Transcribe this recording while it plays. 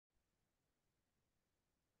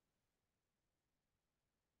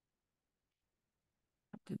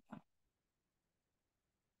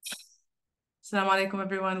Assalamu alaikum,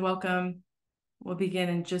 everyone. Welcome. We'll begin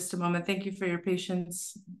in just a moment. Thank you for your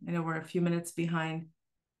patience. I know we're a few minutes behind,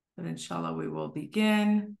 but inshallah, we will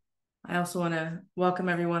begin. I also want to welcome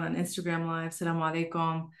everyone on Instagram Live. Assalamu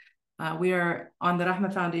alaikum. We are on the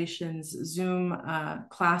Rahmah Foundation's Zoom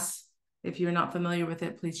class. If you're not familiar with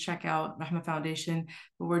it, please check out Rahmah Foundation.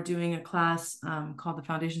 But we're doing a class called The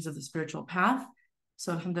Foundations of the Spiritual Path.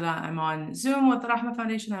 So alhamdulillah, I'm on Zoom with the Rahmah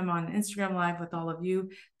Foundation. I'm on Instagram Live with all of you.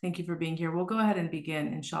 Thank you for being here. We'll go ahead and begin,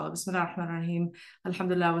 inshallah. Bismillah ar-Rahman ar-Rahim.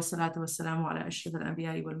 Alhamdulillah wa salatu wa salamu ala ashraf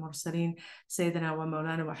al-anbiya'i wal mursaleen. Sayyidina wa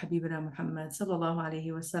maulana wa habibina Muhammad sallallahu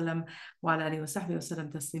alayhi wa sallam wa ala alihi wa sahbihi wa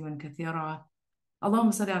sallam tasliman kathira.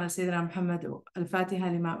 اللهم صل على سيدنا محمد الفاتحة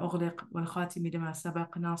لما أغلق والخاتم لما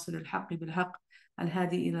سبق ناصر الحق بالحق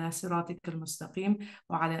الهادي إلى صراطك المستقيم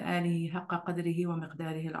وعلى آله حق قدره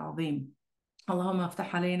ومقداره العظيم. اللهم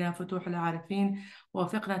افتح علينا فتوح العارفين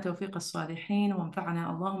ووفقنا توفيق الصالحين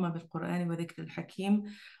وانفعنا اللهم بالقرآن وذكر الحكيم.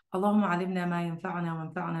 اللهم علمنا ما ينفعنا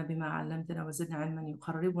وانفعنا بما علمتنا وزدنا علما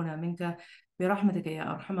يقربنا منك برحمتك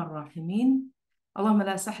يا أرحم الراحمين. اللهم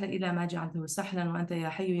لا سهل إلا ما جعلته سهلا وأنت يا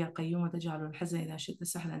حي يا قيوم تجعل الحزن إذا شئت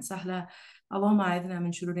سهلا سهلا. اللهم أعذنا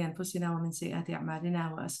من شرور أنفسنا ومن سيئات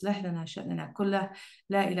أعمالنا وأصلح لنا شأننا كله.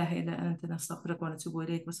 لا إله إلا أنت نستغفرك ونتوب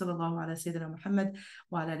إليك وصلى الله على سيدنا محمد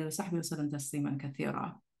وعلى آله وصحبه وسلم تسليما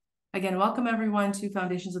كثيرا. Again, welcome everyone to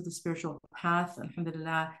Foundations of the Spiritual Path.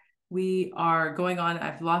 Alhamdulillah, we are going on.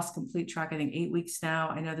 I've lost complete track. I think 8 weeks now.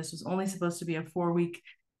 I know this was only supposed to be a 4-week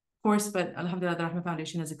course, but alhamdulillah, the Rahmah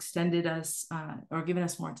Foundation has extended us or given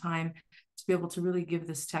us more time to be able to really give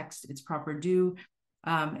this text its proper due.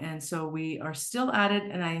 And so we are still at it,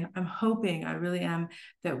 and I'm hoping, I really am,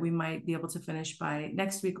 that we might be able to finish by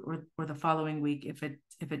next week or the following week if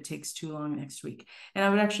it takes too long next week. And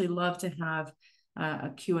I would actually love to have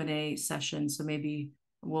a Q&A session, so maybe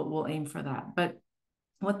we'll aim for that. But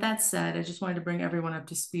with that said, I just wanted to bring everyone up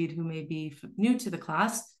to speed who may be new to the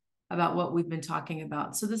class about what we've been talking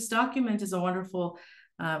about. So this document is a wonderful,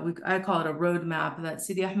 I call it a roadmap that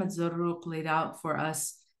Sidi Ahmad Zarruq laid out for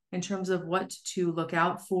us in terms of what to look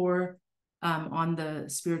out for on the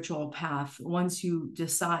spiritual path. Once you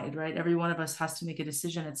decide, right, every one of us has to make a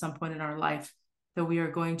decision at some point in our life that we are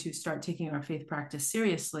going to start taking our faith practice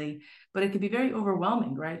seriously, but it can be very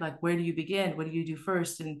overwhelming, right? Like, where do you begin? What do you do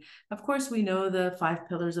first? And of course, we know the 5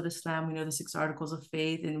 pillars of Islam, we know the 6 articles of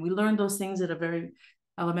faith, and we learn those things at a very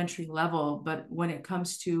elementary level. But when it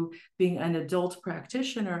comes to being an adult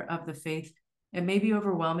practitioner of the faith, it may be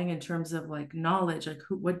overwhelming in terms of like knowledge, like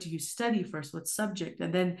what do you study first, what subject,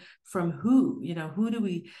 and then from who do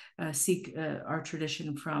we seek our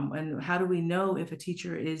tradition from, and how do we know if a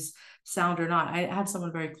teacher is sound or not? I have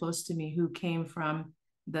someone very close to me who came from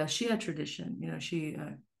the Shia tradition. She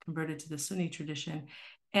converted to the Sunni tradition,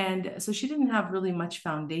 and so she didn't have really much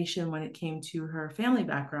foundation when it came to her family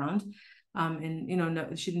background.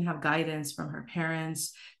 And she didn't have guidance from her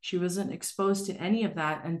parents. She wasn't exposed to any of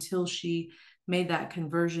that until she made that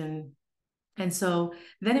conversion. And so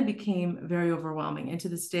then it became very overwhelming. And to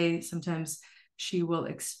this day, sometimes she will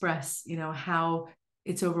express, how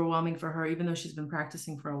it's overwhelming for her, even though she's been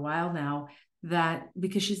practicing for a while now, that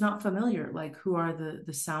because she's not familiar, like who are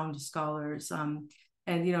the sound scholars, and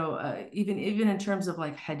even in terms of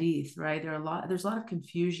like hadith, right? There's a lot of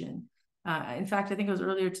confusion. In fact, I think it was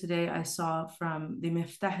earlier today, I saw from the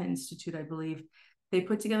Miftah Institute, I believe, they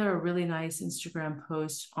put together a really nice Instagram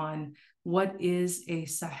post on what is a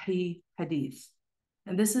Sahih Hadith.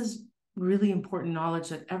 And this is really important knowledge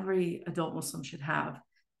that every adult Muslim should have.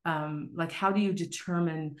 Like, how do you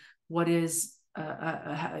determine what is,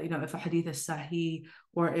 if a Hadith is Sahih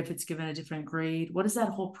or if it's given a different grade? What does that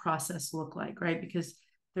whole process look like, right? Because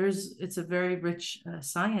it's a very rich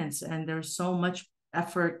science, and there's so much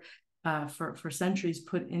effort for centuries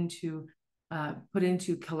put into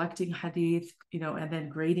collecting hadith, and then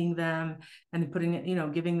grading them and putting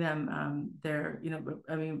it, giving them their,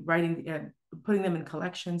 writing, putting them in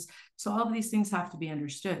collections. So all of these things have to be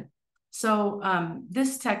understood. So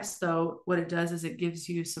this text, though, what it does is it gives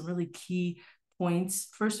you some really key points,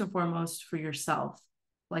 first and foremost, for yourself,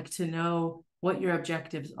 like to know what your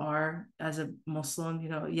objectives are as a Muslim.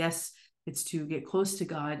 Yes, it's to get close to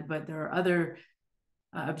God, but there are other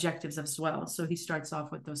objectives as well. So he starts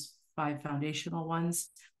off with those 5 foundational ones,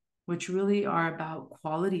 which really are about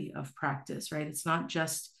quality of practice, right? It's not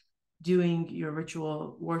just doing your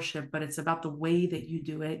ritual worship, but it's about the way that you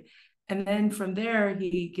do it. And then from there,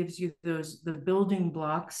 he gives you the building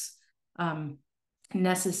blocks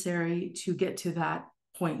necessary to get to that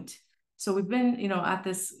point. So we've been, at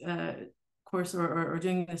this course or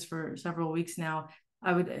doing this for several weeks now.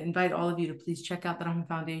 I would invite all of you to please check out the Rahmah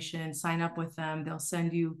Foundation, sign up with them. They'll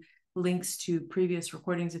send you links to previous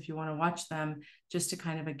recordings if you want to watch them, just to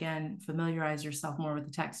kind of, again, familiarize yourself more with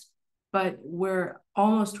the text. But we're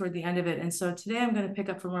almost toward the end of it. And so today I'm going to pick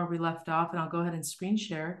up from where we left off, and I'll go ahead and screen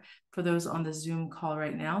share for those on the Zoom call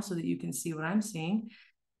right now so that you can see what I'm seeing.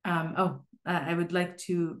 I would like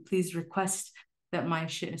to please request that my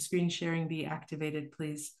screen sharing be activated,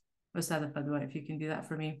 please. Ustadha Fadwa, if you can do that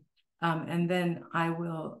for me. And then I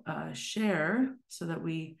will share so that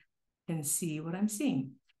we can see what I'm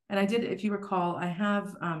seeing. And I did, if you recall, I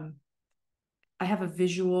have a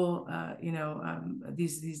visual,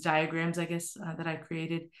 these diagrams, I guess, that I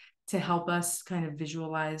created to help us kind of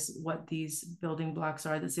visualize what these building blocks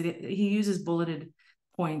are. He uses bulleted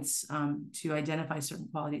points to identify certain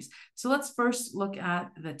qualities. So let's first look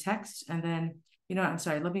at the text, and then, I'm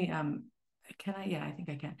sorry, let me, can I? Yeah, I think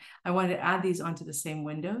I can. I wanted to add these onto the same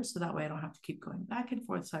window, so that way I don't have to keep going back and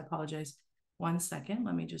forth. So I apologize. 1 second.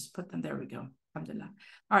 Let me just put them. There we go. Alhamdulillah.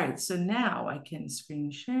 All right. So now I can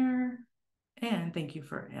screen share. And thank you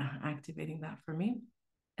for activating that for me.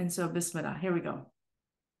 And so Bismillah, here we go.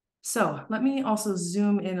 So let me also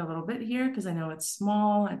zoom in a little bit here because I know it's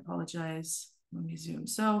small. I apologize. Let me zoom.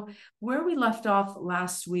 So where we left off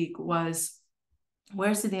last week was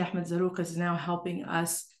where Sidi Ahmad Zarruq is now helping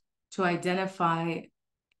us to identify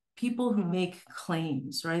people who make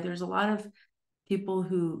claims, right? There's a lot of people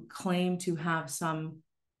who claim to have some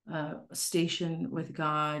station with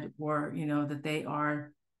God, or, that they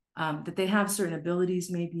are that they have certain abilities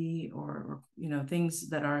maybe, or things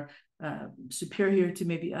that are superior to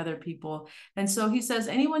maybe other people. And so he says,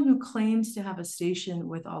 anyone who claims to have a station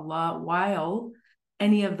with Allah while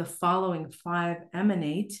any of the following 5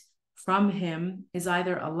 emanate from him is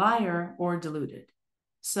either a liar or deluded.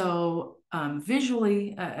 So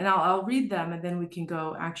visually, and I'll read them, and then we can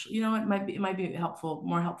go, actually, it might be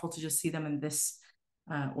more helpful to just see them in this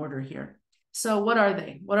order here. So what are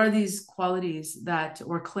they? What are these qualities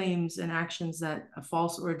or claims and actions that a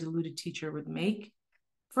false or a deluded teacher would make?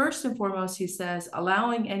 First and foremost, he says,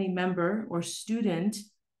 allowing any member or student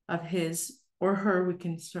of his or her, we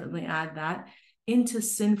can certainly add that, into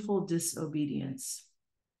sinful disobedience.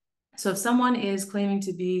 So if someone is claiming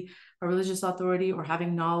to be a religious authority, or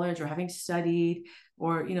having knowledge, or having studied,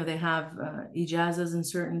 or they have ijazas in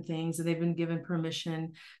certain things, and they've been given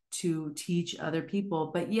permission to teach other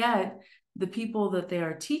people, but yet the people that they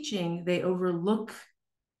are teaching, they overlook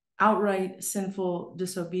outright sinful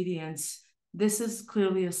disobedience, this is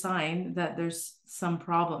clearly a sign that there's some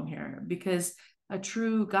problem here, because a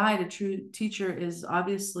true guide, a true teacher is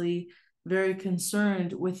obviously very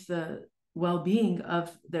concerned with the well-being of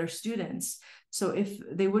their students. So if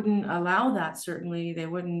they wouldn't allow that, certainly they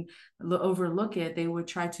wouldn't overlook it, they would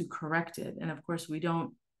try to correct it. And of course, we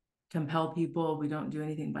don't compel people, we don't do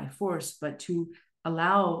anything by force, but to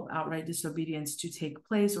allow outright disobedience to take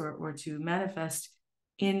place, or to manifest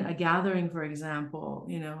in a gathering, for example,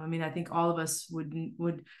 I think all of us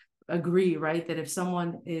would agree, right, that if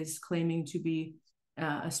someone is claiming to be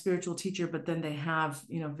a spiritual teacher, but then they have,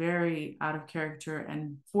 very out of character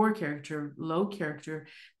and poor character, low character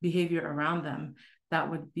behavior around them,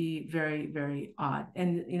 that would be very, very odd.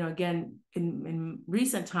 And, again, in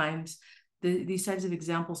recent times, these types of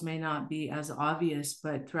examples may not be as obvious,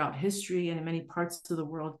 but throughout history and in many parts of the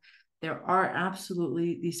world, there are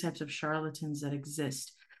absolutely these types of charlatans that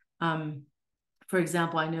exist. For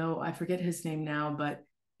example, I forget his name now, but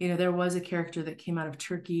there was a character that came out of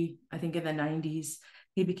Turkey, I think in the 90s.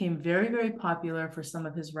 He became very, very popular for some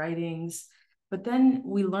of his writings, but then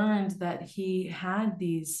we learned that he had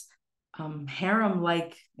these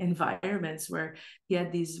harem-like environments where he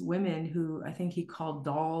had these women who I think he called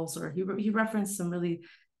dolls, or he referenced some really,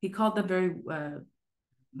 he called them very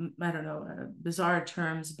bizarre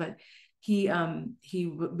terms, but he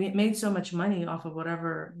made so much money off of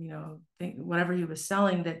whatever whatever he was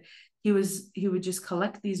selling, that he would just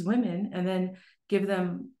collect these women and then give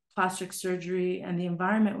them plastic surgery. And the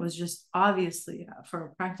environment was just, obviously, for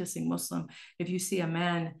a practicing Muslim, if you see a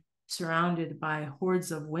man surrounded by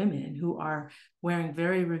hordes of women who are wearing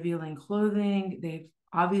very revealing clothing, they've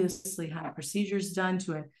obviously had procedures done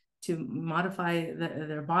to modify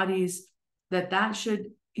their bodies, that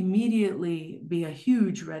should immediately be a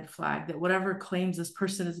huge red flag, that whatever claims this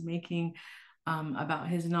person is making about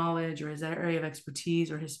his knowledge or his area of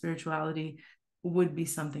expertise or his spirituality would be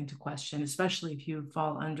something to question, especially if you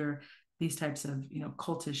fall under these types of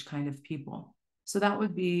cultish kind of people. So that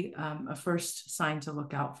would be a first sign to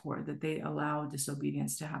look out for, that they allow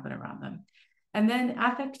disobedience to happen around them. And then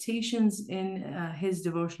affectations in his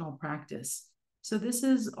devotional practice. So this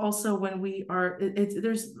is also when we are,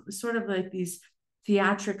 there's sort of like these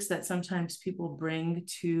theatrics that sometimes people bring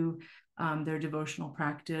to their devotional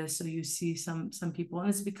practice. So you see some people, and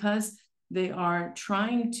it's because they are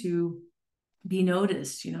trying to be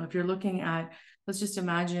noticed. If you're looking at, let's just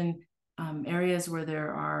imagine areas where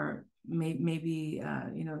there are maybe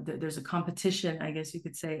there's a competition, I guess you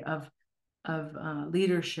could say, of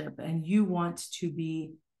leadership, and you want to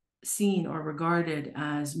be seen or regarded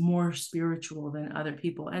as more spiritual than other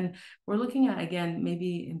people. And we're looking at, again,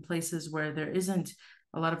 maybe in places where there isn't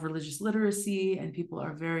a lot of religious literacy and people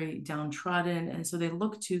are very downtrodden, and so they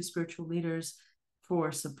look to spiritual leaders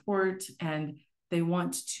for support, and they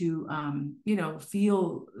want to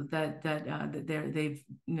feel that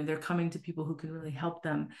they're coming to people who can really help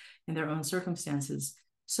them in their own circumstances.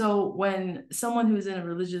 So when someone who is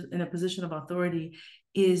in a position of authority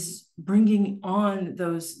is bringing on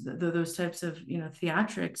those types of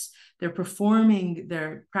theatrics, they're performing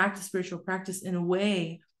their spiritual practice in a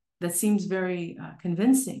way that seems very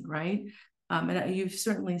convincing, right? And you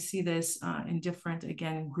certainly see this in different,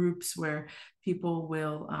 again, groups where people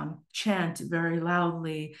will chant very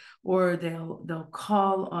loudly, or they'll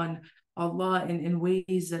call on Allah in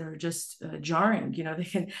ways that are just jarring.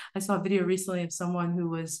 I saw a video recently of someone who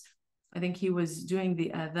was, I think he was doing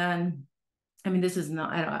the adhan. I mean, this is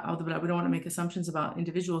not, although we don't want to make assumptions about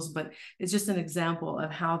individuals, but it's just an example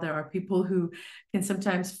of how there are people who can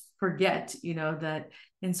sometimes forget, that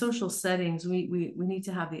in social settings, we need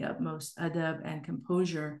to have the utmost adab and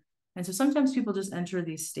composure. And so sometimes people just enter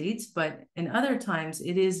these states, but in other times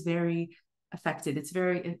it is very affected.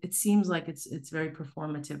 It seems like it's very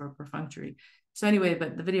performative or perfunctory. So anyway,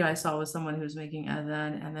 but the video I saw was someone who was making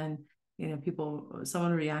adhan, and then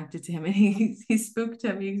someone reacted to him, and he spooked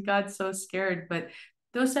him. He got so scared. But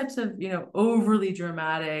those types of overly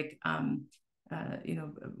dramatic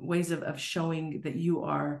ways of showing that you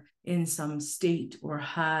are in some state or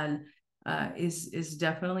hal is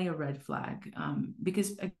definitely a red flag,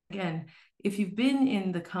 because again, if you've been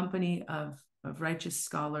in the company of righteous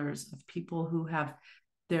scholars, of people who have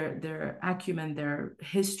their acumen, their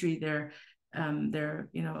history, their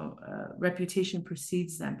reputation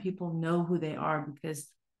precedes them. People know who they are because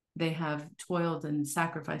they have toiled and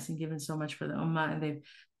sacrificed and given so much for the ummah, and they've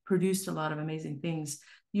produced a lot of amazing things.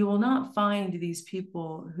 You will not find these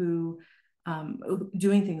people who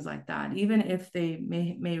doing things like that, even if they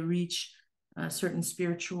may reach certain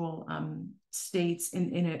spiritual states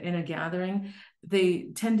in a gathering. They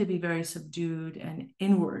tend to be very subdued and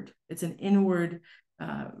inward. It's an inward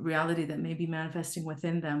reality that may be manifesting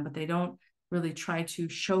within them, but they don't really try to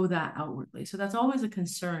show that outwardly. So that's always a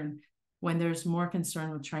concern when there's more concern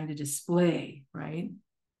with trying to display, right?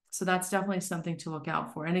 So that's definitely something to look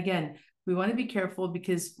out for. And again, we want to be careful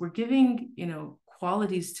because we're giving,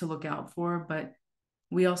 qualities to look out for, but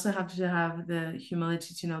we also have to have the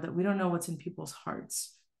humility to know that we don't know what's in people's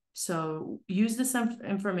hearts. So use this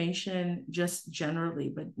information just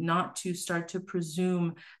generally, but not to start to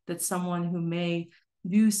presume that someone who may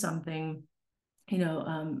do something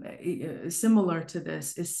similar to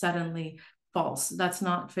this is suddenly false. That's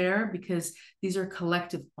not fair, because these are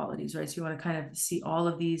collective qualities, right? So you want to kind of see all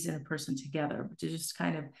of these in a person together, but to just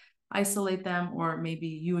kind of isolate them, or maybe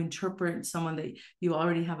you interpret someone that you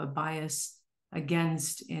already have a bias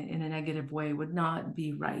against in a negative way, would not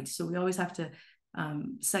be right. So we always have to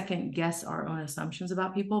second guess our own assumptions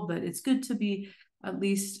about people, but it's good to be at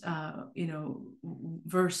least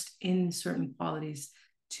versed in certain qualities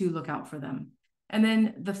to look out for them. And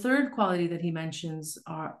then the third quality that he mentions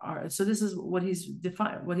are so this is what he's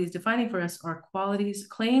defining for us, are qualities,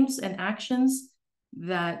 claims, and actions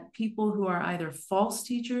that people who are either false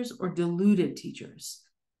teachers or deluded teachers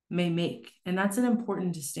may make. And that's an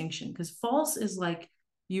important distinction, because false is like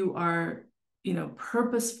you are,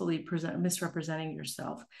 purposefully misrepresenting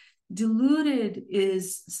yourself. Deluded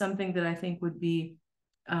is something that I think would be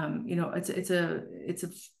it's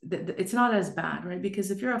not as bad, right?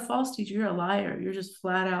 Because if you're a false teacher, you're a liar, you're just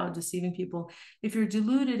flat out deceiving people. If you're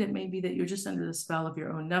deluded, it may be that you're just under the spell of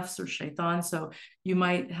your own nafs or shaitan. So you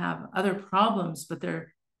might have other problems, but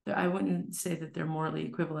I wouldn't say that they're morally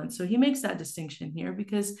equivalent. So he makes that distinction here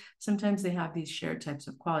because sometimes they have these shared types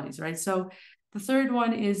of qualities, right? So the third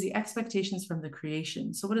one is the expectations from the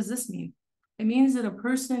creation. So what does this mean? It means that a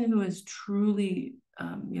person who is truly,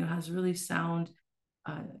 has really sound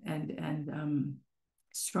and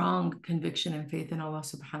strong conviction and faith in Allah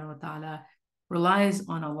subhanahu wa ta'ala, relies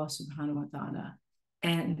on Allah subhanahu wa ta'ala,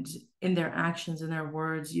 and in their actions, in their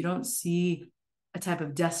words, you don't see a type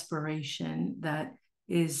of desperation that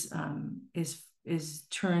is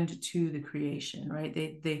turned to the creation, right?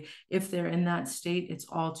 They if they're in that state, it's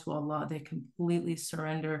all to Allah. They completely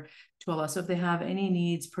surrender to Allah. So if they have any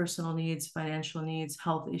needs, personal needs, financial needs,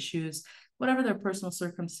 health issues, whatever their personal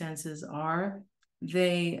circumstances are,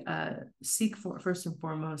 they seek for, first and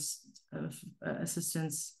foremost,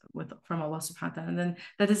 assistance from Allah subhanahu wa ta'ala. And then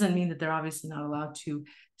that doesn't mean that they're obviously not allowed to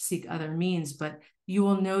seek other means, but you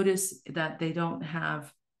will notice that they don't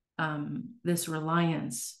have this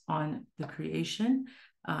reliance on the creation.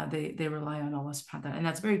 They rely on Allah subhanahu wa ta'ala. And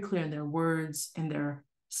that's very clear in their words, in their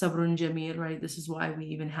sabrun jameel, right? This is why we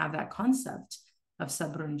even have that concept of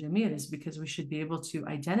sabrun jameel, is because we should be able to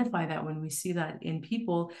identify that when we see that in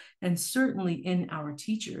people, and certainly in our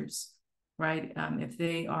teachers, right? If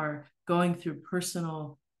they are going through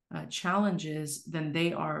personal challenges, then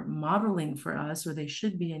they are modeling for us, or they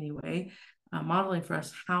should be anyway, modeling for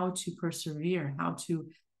us how to persevere, how to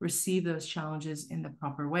receive those challenges in the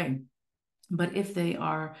proper way. But if they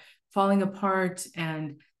are falling apart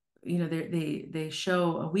and they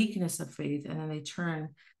show a weakness of faith, and then they turn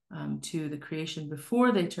to the creation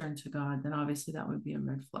before they turn to God, then obviously that would be a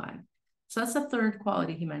red flag. So that's the third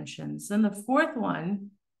quality he mentions. Then the fourth one,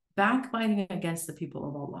 backbiting against the people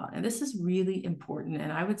of Allah. And this is really important.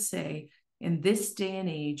 And I would say in this day and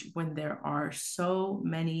age, when there are so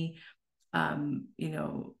many,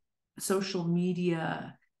 social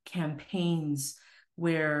media campaigns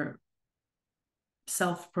where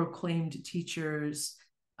self-proclaimed teachers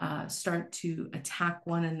start to attack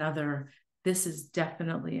one another, this is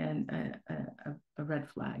definitely a red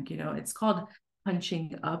flag. It's called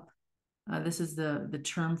punching up. This is the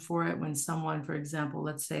term for it. When someone, for example,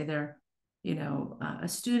 let's say they're a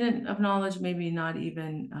student of knowledge, maybe not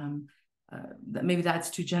even maybe that's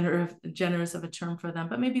too generous of a term for them,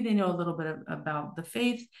 but maybe they know a little bit about the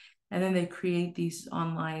faith, and then they create these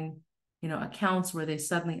online accounts where they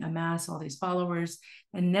suddenly amass all these followers,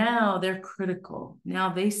 and now they're critical.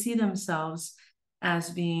 Now they see themselves as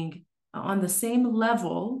being on the same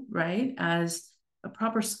level, right, as a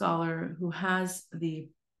proper scholar who has the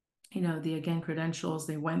again, credentials.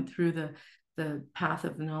 They went through the path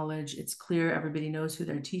of knowledge. It's clear. Everybody knows who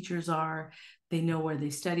their teachers are. They know where they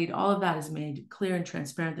studied. All of that is made clear and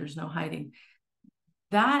transparent. There's no hiding.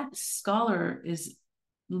 That scholar is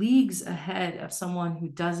leagues ahead of someone who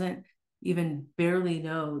doesn't even barely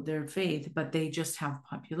know their faith, but they just have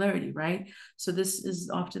popularity, right? So this is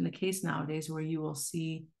often the case nowadays, where you will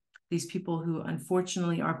see these people who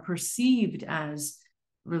unfortunately are perceived as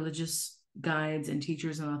religious guides and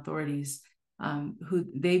teachers and authorities, who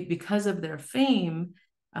because of their fame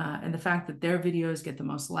and the fact that their videos get the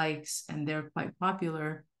most likes and they're quite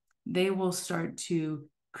popular, they will start to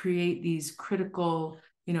create these critical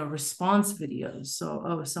response videos.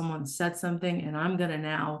 So, someone said something and I'm gonna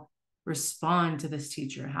now respond to this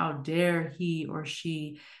teacher. How dare he or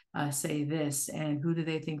she say this, and who do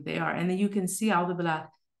they think they are? And then you can see,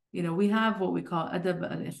 we have what we call adab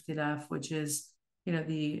al-ikhtilaf, which is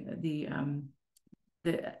the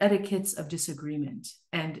etiquettes of disagreement.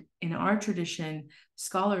 And in our tradition,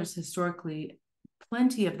 scholars historically,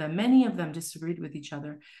 many of them disagreed with each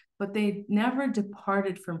other, but they never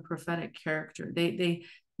departed from prophetic character.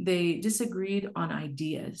 They disagreed on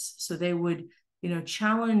ideas. So they would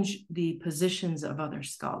challenge the positions of other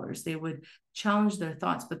scholars. They would challenge their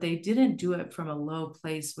thoughts, but they didn't do it from a low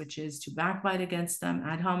place, which is to backbite against them,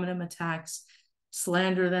 ad hominem attacks,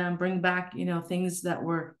 slander them, bring back things that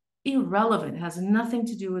were irrelevant. It has nothing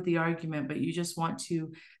to do with the argument, but you just want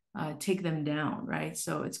to take them down, right?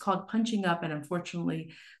 So it's called punching up, and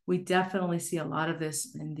unfortunately we definitely see a lot of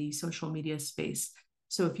this in the social media space.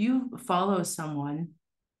 So if you follow someone,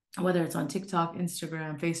 whether it's on TikTok,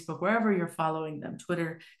 Instagram, Facebook, wherever you're following them,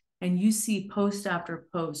 Twitter, and you see post after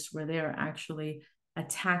post where they are actually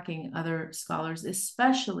attacking other scholars,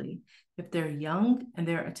 especially if they're young and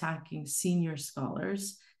they're attacking senior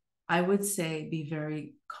scholars, I would say be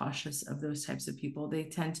very cautious of those types of people. They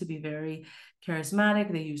tend to be very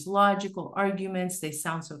charismatic. They use logical arguments. They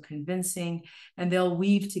sound so convincing, and they'll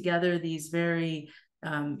weave together these very,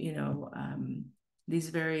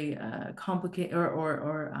 complicated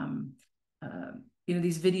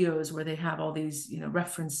these videos where they have all these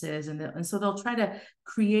references, and so they'll try to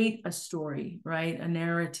create a story, right, a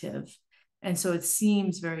narrative, and so it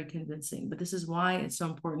seems very convincing. But this is why it's so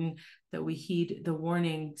important that we heed the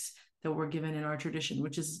warnings that we're given in our tradition,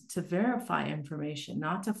 which is to verify information,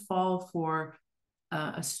 not to fall for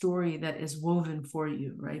a story that is woven for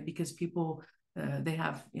you, right? Because people they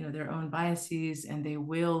have their own biases, and they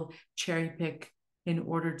will cherry pick in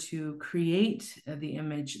order to create the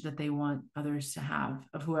image that they want others to have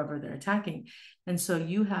of whoever they're attacking. And so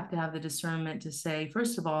you have to have the discernment to say,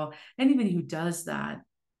 first of all, anybody who does that,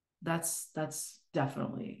 that's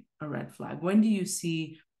definitely a red flag. When do you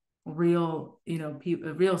see real,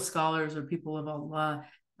 real scholars or people of Allah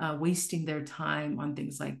wasting their time on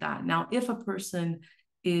things like that. Now, if a person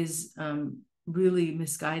is really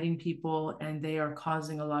misguiding people and they are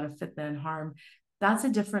causing a lot of fitna and harm, that's a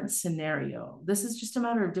different scenario. This is just a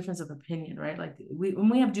matter of difference of opinion, right? Like when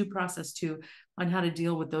we have due process too on how to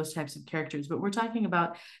deal with those types of characters, but we're talking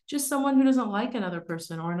about just someone who doesn't like another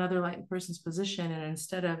person or another like person's position, and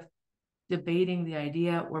instead of debating the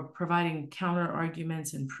idea or providing counter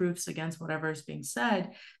arguments and proofs against whatever is being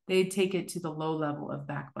said, they take it to the low level of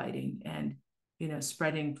backbiting and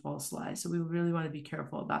spreading false lies. So we really want to be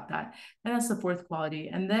careful about that. And that's the fourth quality.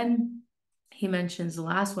 And then he mentions the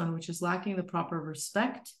last one, which is lacking the proper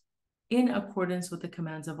respect in accordance with the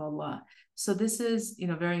commands of Allah. So this is,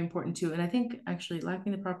 very important too. And I think actually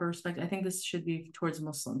lacking the proper respect, I think this should be towards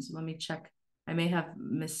Muslims. So let me check. I may have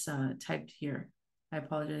mistyped here. I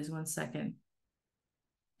apologize. 1 second.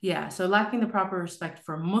 Yeah, so lacking the proper respect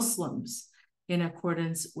for Muslims in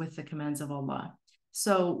accordance with the commands of Allah.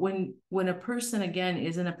 So when a person, again,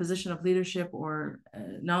 is in a position of leadership or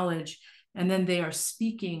knowledge, and then they are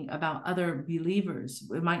speaking about other believers,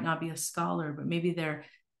 it might not be a scholar, but maybe they're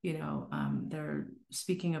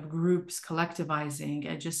speaking of groups collectivizing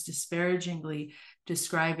and just disparagingly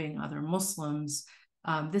describing other Muslims.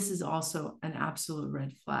 This is also an absolute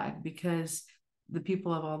red flag, because the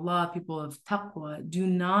people of Allah, people of taqwa, do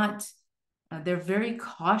not, they're very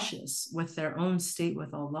cautious with their own state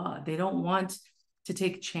with Allah. They don't want to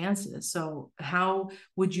take chances. So how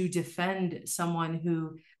would you defend someone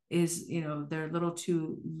who is, they're a little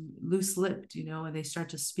too loose-lipped, and they start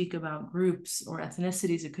to speak about groups or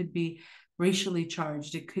ethnicities? It could be racially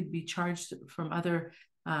charged. It could be charged from other,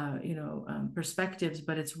 perspectives,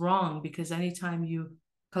 but it's wrong, because anytime you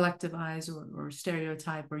collectivize or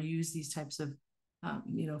stereotype or use these types of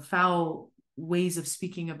foul ways of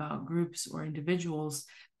speaking about groups or individuals,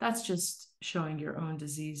 that's just showing your own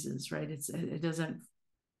diseases, right? It doesn't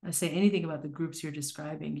say anything about the groups you're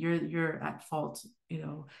describing. You're at fault,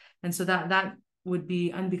 and so that would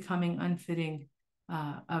be unbecoming, unfitting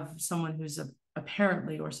of someone who's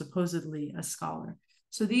apparently or supposedly a scholar.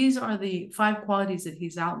 So these are the 5 qualities that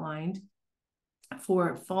he's outlined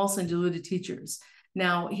for false and deluded teachers.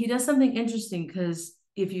 Now, he does something interesting, because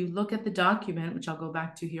if you look at the document, which I'll go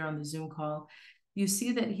back to here on the Zoom call, you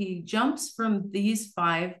see that he jumps from these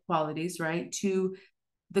 5 qualities, right, to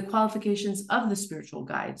the qualifications of the spiritual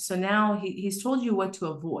guide. So now he's told you what to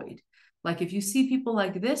avoid. Like if you see people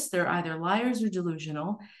like this, they're either liars or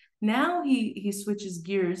delusional. Now he switches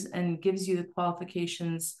gears and gives you the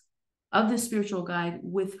qualifications of the spiritual guide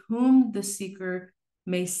with whom the seeker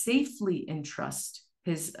may safely entrust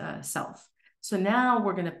his self. So now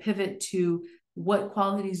we're going to pivot to what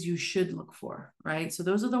qualities you should look for, right? So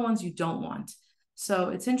those are the ones you don't want. So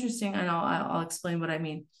it's interesting, and I'll explain what I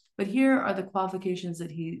mean. But here are the qualifications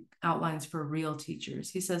that he outlines for real teachers.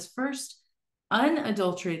 He says, first,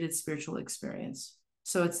 unadulterated spiritual experience.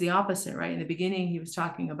 So it's the opposite, right? In the beginning, he was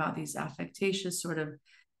talking about these affectatious sort of,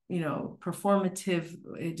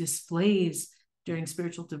 performative displays during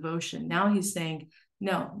spiritual devotion. Now he's saying,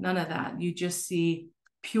 no, none of that. You just see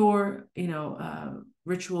pure,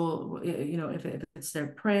 ritual, if it's their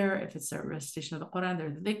prayer, if it's their recitation of the Quran, their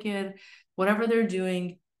dhikr, whatever they're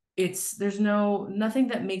doing, there's nothing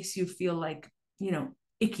that makes you feel like,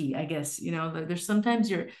 icky, I guess. There's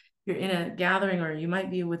sometimes you're in a gathering, or you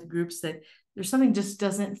might be with groups that there's something just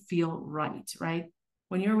doesn't feel right?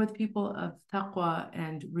 When you're with people of taqwa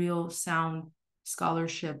and real sound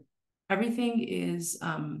scholarship, everything is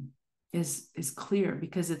clear,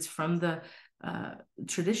 because it's from the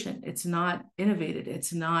tradition. It's not innovated.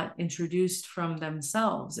 It's not introduced from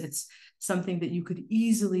themselves. It's something that you could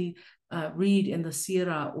easily read in the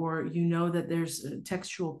seerah, or that there's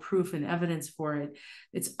textual proof and evidence for it.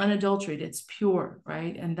 It's unadulterated. It's pure,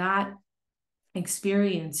 right? And that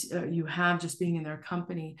experience you have just being in their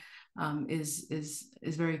company is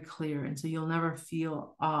very clear, and so you'll never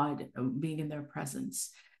feel odd being in their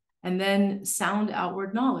presence. And then sound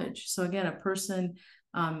outward knowledge. So again, a person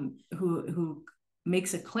who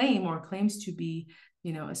makes a claim or claims to be,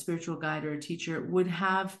 a spiritual guide or a teacher would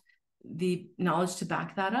have the knowledge to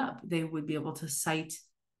back that up. They would be able to cite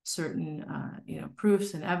certain,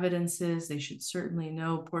 proofs and evidences. They should certainly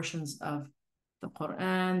know portions of the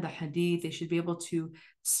Quran, the Hadith. They should be able to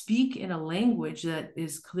speak in a language that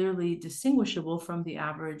is clearly distinguishable from the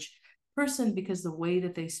average person, because the way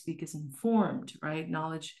that they speak is informed, right?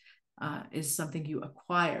 Knowledge is something you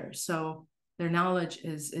acquire. So their knowledge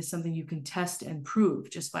is something you can test and prove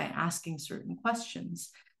just by asking certain questions.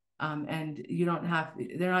 And you don't have,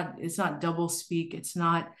 it's not double speak. It's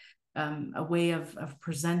not a way of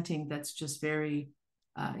presenting that's just very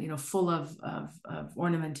full of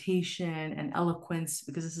ornamentation and eloquence,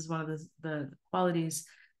 because this is one of the qualities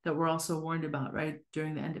that we're also warned about, right?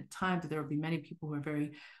 During the end of time, that there will be many people who are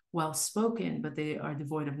very well spoken, but they are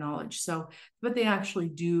devoid of knowledge. So, but they actually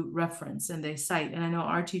do reference and they cite. And I know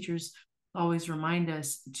our teachers always remind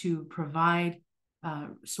us to provide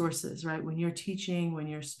sources, right? When you're teaching, when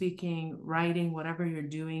you're speaking, writing, whatever you're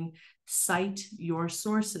doing, cite your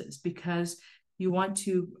sources, because you want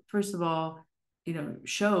to, first of all,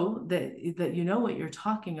 show that you know what you're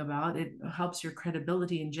talking about. It helps your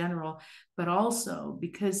credibility in general, but also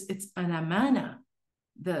because it's an amana.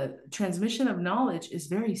 The transmission of knowledge is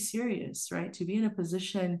very serious, right? To be in a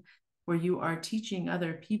position where you are teaching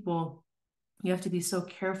other people, you have to be so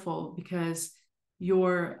careful, because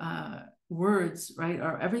your words, right,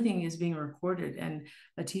 everything is being recorded, and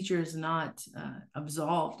a teacher is not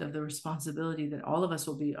absolved of the responsibility that all of us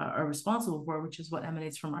are responsible for, which is what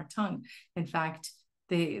emanates from our tongue. In fact,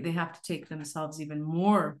 they have to take themselves even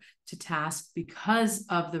more to task because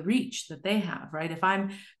of the reach that they have, right? If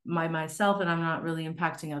I'm myself and I'm not really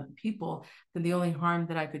impacting other people, then the only harm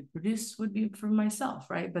that I could produce would be for myself,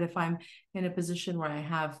 right? But if I'm in a position where I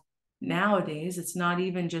have, nowadays, it's not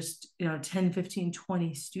even just 10, 15,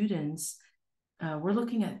 20 students. We're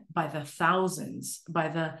looking at by the thousands, by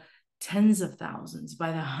the tens of thousands,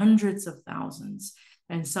 by the hundreds of thousands.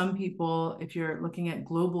 And some people, if you're looking at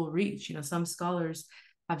global reach, some scholars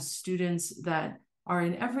have students that are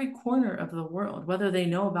in every corner of the world, whether they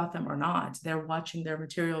know about them or not. They're watching their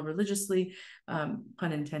material religiously, pun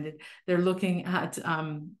intended. They're looking at,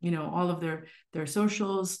 all of their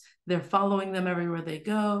socials. They're following them everywhere they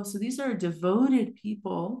go. So these are devoted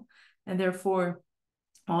people, and therefore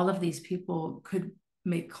all of these people could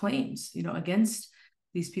make claims, against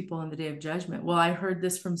these people on the day of judgment. Well, I heard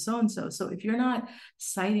this from so-and-so. So if you're not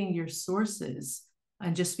citing your sources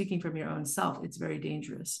and just speaking from your own self, it's very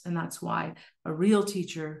dangerous. And that's why a real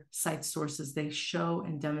teacher cites sources. They show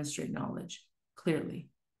and demonstrate knowledge clearly.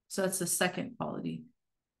 So that's the second quality.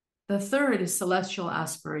 The third is celestial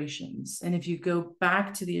aspirations. And if you go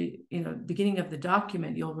back to the beginning of the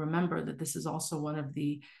document, you'll remember that this is also one of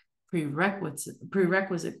the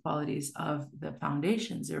prerequisite qualities of the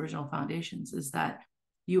foundations, the original foundations, is that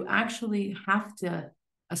you actually have to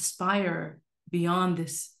aspire beyond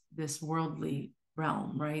this worldly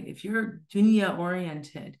realm, right? If you're dunya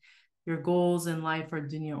oriented, your goals in life are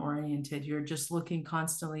dunya oriented, you're just looking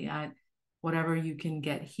constantly at whatever you can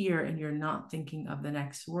get here, and you're not thinking of the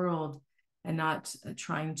next world, and not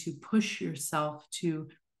trying to push yourself to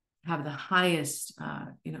have the highest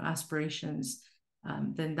aspirations,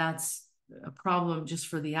 then that's a problem just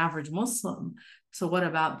for the average Muslim. So what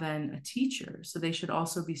about then a teacher? So they should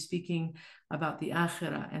also be speaking about the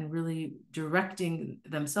akhirah and really directing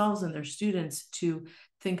themselves and their students to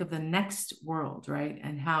think of the next world, right?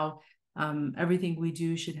 And how everything we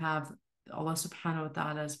do should have Allah subhanahu wa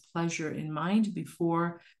ta'ala's pleasure in mind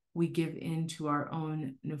before we give in to our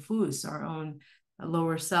own nufus, our own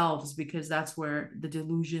lower selves, because that's where the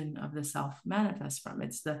delusion of the self manifests from.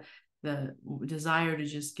 It's the desire to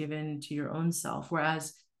just give in to your own self.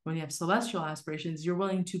 Whereas when you have celestial aspirations, you're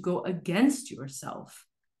willing to go against yourself,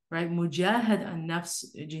 right? Mujahid an-nafs,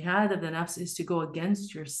 jihad of the nafs, is to go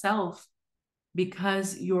against yourself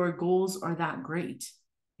because your goals are that great.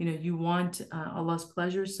 You want Allah's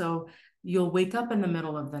pleasure. So you'll wake up in the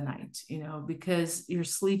middle of the night, because your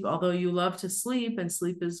sleep, although you love to sleep and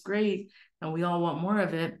sleep is great and we all want more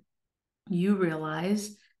of it, you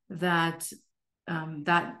realize that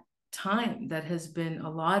that time that has been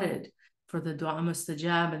allotted for the dua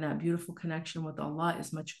mustajab and that beautiful connection with Allah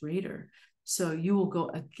is much greater. So you will go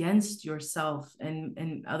against yourself, and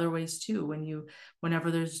in other ways too, whenever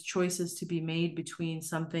there's choices to be made between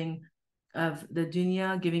something of the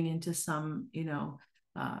dunya, giving into some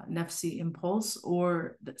nafsi impulse,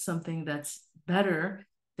 or something that's better,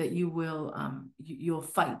 that you will you'll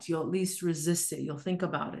fight, you'll at least resist it, you'll think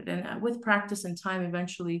about it, and with practice and time,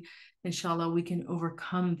 eventually, inshallah, we can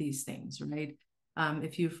overcome these things, right?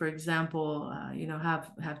 If you, for example,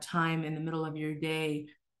 have time in the middle of your day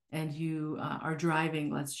and you are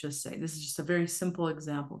driving, let's just say, this is just a very simple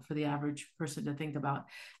example for the average person to think about.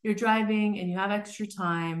 You're driving and you have extra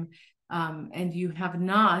time, and you have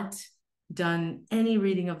not done any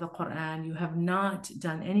reading of the Quran, you have not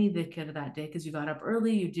done any dhikr that day because you got up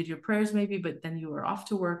early, you did your prayers maybe, but then you were off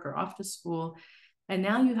to work or off to school, and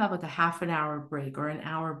now you have like a half an hour break or an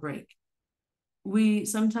hour break. We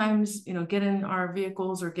sometimes, get in our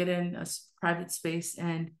vehicles or get in a private space,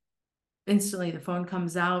 and instantly the phone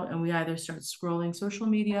comes out and we either start scrolling social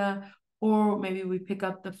media, or maybe we pick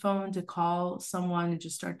up the phone to call someone and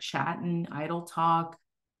just start chatting, idle talk,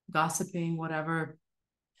 gossiping, whatever.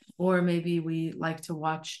 or maybe we like to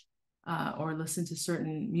watch or listen to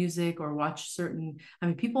certain music or watch certain, I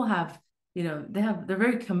mean, people have, you know, they're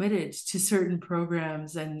very committed to certain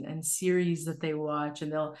programs and series that they watch.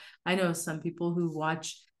 And I know some people who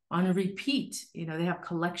watch on a repeat, you know, they have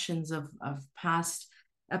collections of past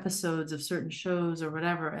episodes of certain shows or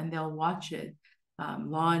whatever, and they'll watch it.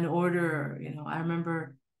 Law and Order, you know, I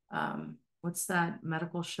remember, what's that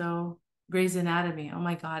medical show? Grey's Anatomy. Oh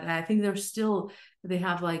my God. I think they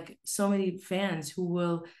have like so many fans who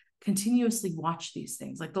will continuously watch these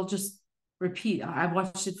things. Like they'll just repeat. I've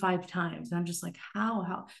watched it 5 times. And I'm just like,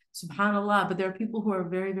 how, subhanAllah. But there are people who are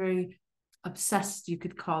very, very obsessed, you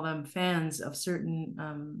could call them, fans of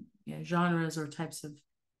certain genres or types of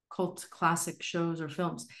cult classic shows or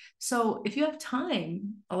films. So if you have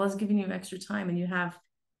time, Allah's giving you extra time, and you have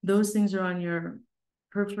those things are on your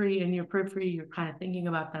periphery, you're kind of thinking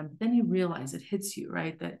about them, then you realize it hits you,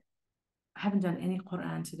 right? That I haven't done any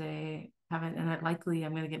Quran today, and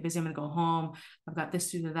I'm going to get busy. I'm going to go home. I've got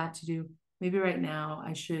this to do, that to do. Maybe right now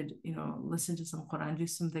I should, you know, listen to some Quran, do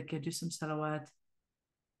some dhikr, do some salawat.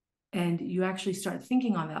 And you actually start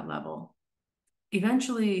thinking on that level.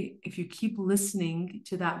 Eventually, if you keep listening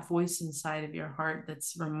to that voice inside of your heart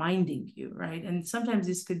that's reminding you, right? And sometimes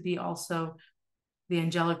this could be also the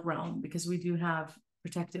angelic realm, because we do have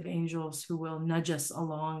protective angels who will nudge us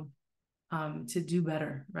along to do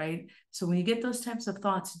better, right? So when you get those types of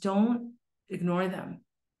thoughts, don't ignore them.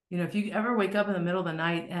 You know, if you ever wake up in the middle of the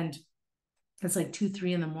night and it's like 2,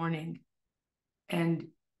 3 in the morning and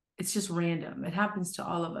it's just random, it happens to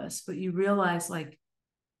all of us, but you realize like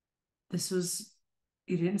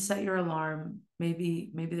you didn't set your alarm.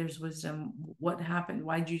 Maybe there's wisdom. What happened?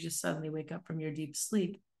 Why'd you just suddenly wake up from your deep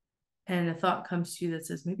sleep? And a thought comes to you that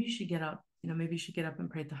says, maybe you should get up, you know, maybe you should get up and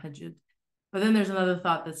pray tahajjud. But then there's another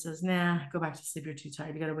thought that says, nah, go back to sleep. You're too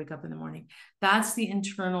tired. You got to wake up in the morning. That's the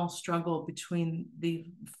internal struggle between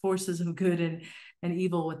the forces of good and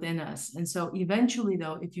evil within us. And so eventually,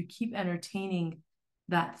 though, if you keep entertaining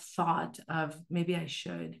that thought of maybe I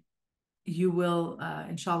should, you will,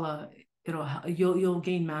 inshallah, you'll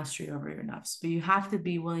gain mastery over your nafs. But you have to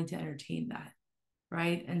be willing to entertain that,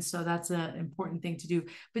 right? And so that's an important thing to do.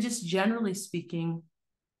 But just generally speaking,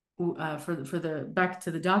 for the back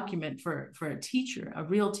to the document, for a teacher, a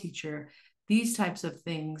real teacher, these types of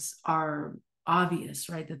things are obvious,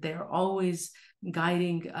 right? That they are always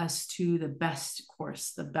guiding us to the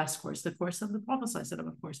course of the Prophet,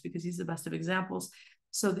 of course, because he's the best of examples.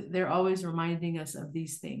 So they're always reminding us of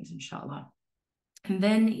these things, inshallah. And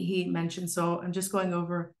then he mentioned, so I'm just going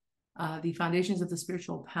over the foundations of the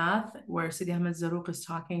spiritual path, where Sidi Ahmad Zarruq is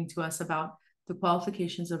talking to us about the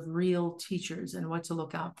qualifications of real teachers and what to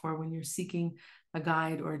look out for when you're seeking a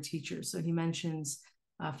guide or a teacher. So he mentions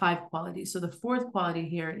 5 qualities. So the 4th quality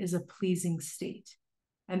here is a pleasing state.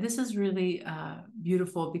 And this is really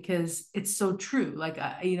beautiful because it's so true. Like,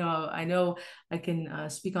 I know I can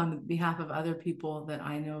speak on behalf of other people that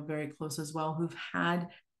I know very close as well, who've had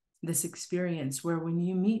this experience where when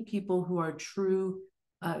you meet people who are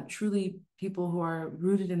truly people who are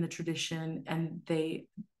rooted in the tradition, and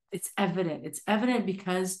it's evident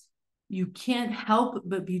because you can't help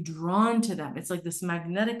but be drawn to them. It's like this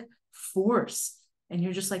magnetic force, and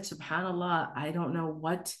you're just like, subhanallah, I don't know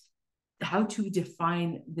how to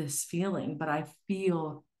define this feeling, but I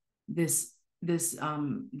feel this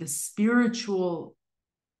spiritual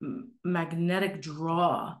magnetic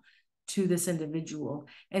draw to this individual.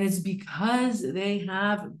 And it's because they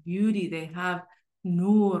have beauty, they have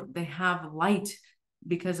nur, they have light,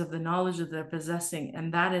 because of the knowledge that they're possessing.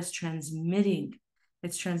 And that is transmitting.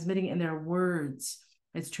 It's transmitting in their words.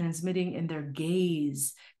 It's transmitting in their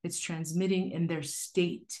gaze. It's transmitting in their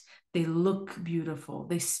state. They look beautiful.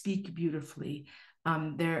 They speak beautifully.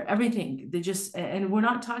 They're everything. And we're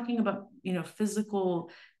not talking about, physical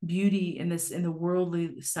beauty in the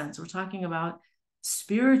worldly sense. We're talking about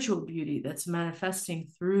spiritual beauty that's manifesting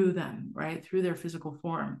through them, right? Through their physical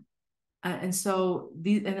form. And so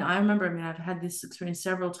I remember, I've had this experience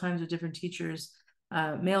several times with different teachers,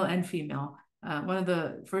 male and female. One of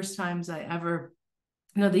the first times the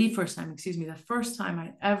first time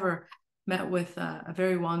I ever met with a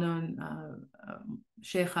very well-known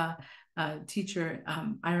sheikha, teacher.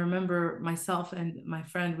 I remember myself and my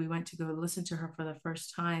friend, we went to go listen to her for the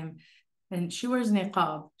first time. And she wears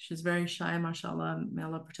niqab. She's very shy, mashallah. May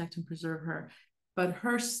Allah protect and preserve her. But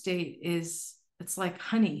her state it's like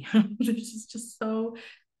honey.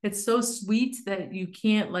 It's so sweet that you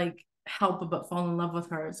can't help but fall in love with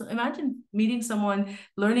her. So imagine meeting someone,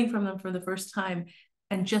 learning from them for the first time,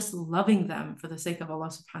 and just loving them for the sake of Allah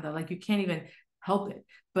subhanahu wa ta'ala. You can't even help it.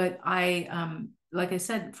 But like I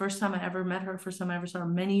said, first time I ever met her, first time I ever saw her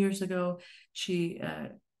many years ago, she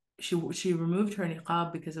removed her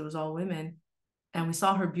niqab because it was all women. And we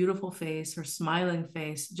saw her beautiful face, her smiling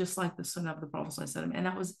face, just like the sunnah of the Prophet ﷺ. And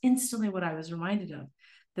that was instantly what I was reminded of,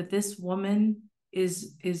 that this woman is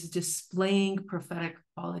displaying prophetic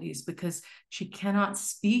qualities, because she cannot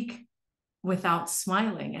speak without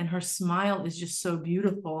smiling. And her smile is just so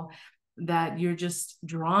beautiful that you're just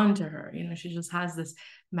drawn to her. You know, she just has this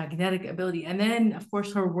magnetic ability. And then, of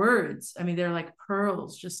course, her words, I mean, they're like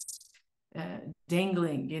pearls just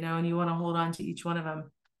dangling, you know, and you want to hold on to each one of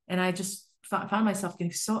them. And I just found myself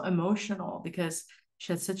getting so emotional because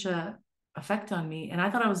she had such a effect on me, and I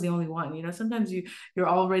thought I was the only one. You know, sometimes you're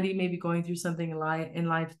already maybe going through something in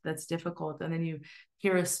life that's difficult, and then you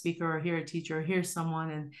hear a speaker or hear a teacher or hear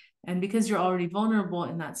someone, and because you're already vulnerable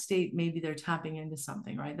in that state, maybe they're tapping into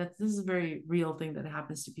something, right? This is a very real thing that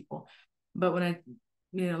happens to people. But when I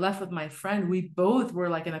left with my friend, we both were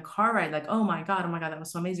like in a car ride, like, oh my God, that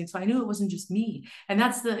was so amazing. So I knew it wasn't just me. And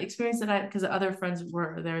that's the experience that because other friends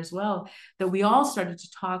were there as well, that we all started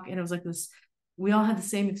to talk, and it was like this, we all had the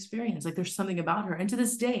same experience. Like there's something about her. And to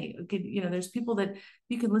this day, there's people that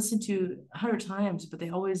you can listen to 100 times, but they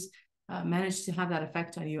always manage to have that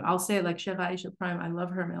effect on you. I'll say, like Shaykh Aisha Prime, I love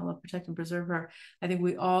her. May Allah protect and preserve her. I think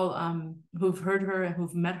we all who've heard her and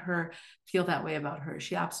who've met her feel that way about her.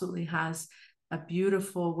 She absolutely has a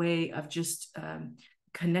beautiful way of just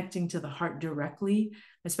connecting to the heart directly,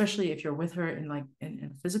 especially if you're with her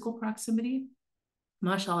in physical proximity.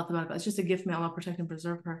 MashaAllah, it's just a gift. May Allah protect and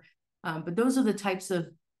preserve her. But those are the types of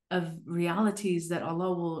realities that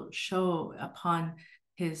Allah will show upon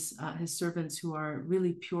his servants who are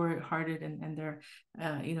really pure-hearted, and they're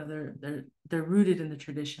rooted in the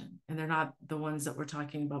tradition, and they're not the ones that we're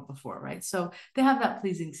talking about before, right? So they have that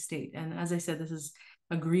pleasing state, and as I said, this is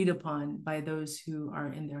agreed upon by those who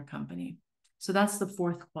are in their company. So that's the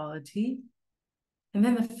fourth quality. And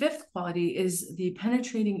then the fifth quality is the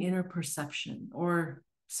penetrating inner perception, or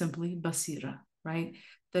simply basira, right?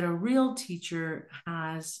 That a real teacher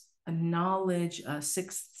has a knowledge, a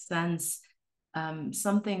sixth sense,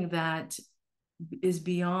 something that is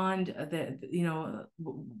beyond that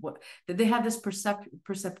they have this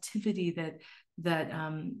perceptivity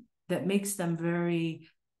that makes them very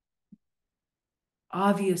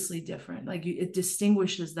obviously different. Like it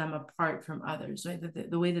distinguishes them apart from others, right?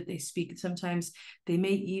 The way that they speak, sometimes they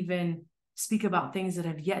may even speak about things that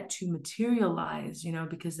have yet to materialize,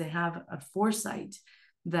 because they have a foresight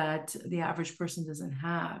that the average person doesn't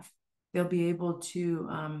have. They'll be able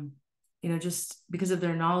to just because of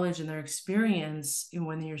their knowledge and their experience,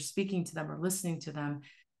 when you're speaking to them or listening to them,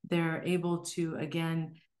 they're able to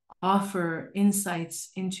again offer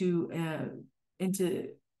insights into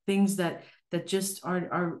things that just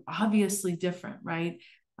are obviously different, right?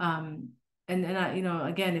 And I,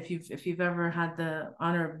 again, if you've ever had the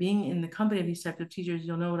honor of being in the company of these types of teachers,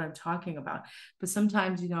 you'll know what I'm talking about. But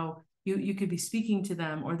sometimes, you could be speaking to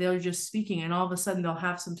them, or they're just speaking, and all of a sudden they'll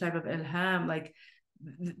have some type of ilham, like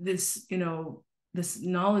this, this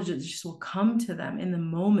knowledge that just will come to them in the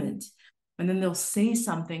moment, and then they'll say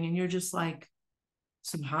something, and you're just like,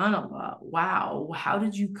 subhanallah, wow, how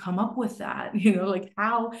did you come up with that? Like,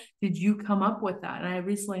 how did you come up with that? And I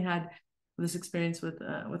recently had this experience with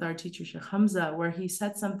our teacher Shaykh Hamza, where he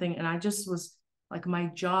said something, and I just was like, my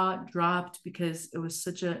jaw dropped, because it was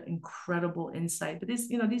such an incredible insight. But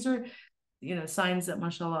these are signs that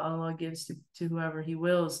mashallah Allah gives to whoever he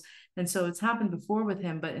wills. And so it's happened before with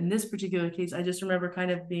him, but in this particular case, I just remember kind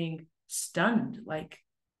of being stunned, like,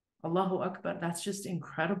 Allahu Akbar, that's just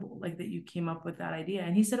incredible, like that you came up with that idea.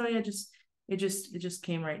 And he said, oh yeah, it just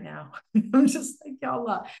came right now. I'm just like, Ya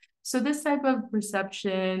Allah. So this type of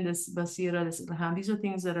perception, this basira, this ilham, these are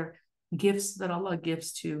things that are gifts that Allah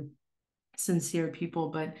gives to sincere people.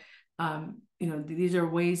 But these are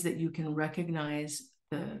ways that you can recognize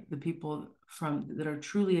the people that are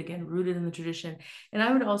truly, again, rooted in the tradition. And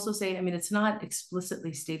I would also say, I mean, it's not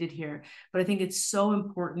explicitly stated here, but I think it's so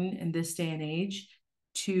important in this day and age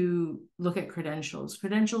to look at credentials.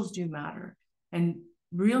 Credentials do matter. And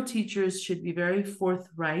real teachers should be very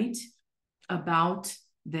forthright about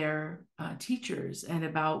their teachers and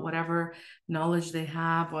about whatever knowledge they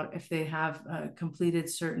have, what if they have completed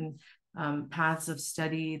certain paths of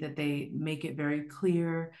study, that they make it very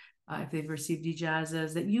clear. If they've received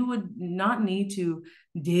ijazas, that you would not need to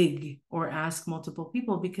dig or ask multiple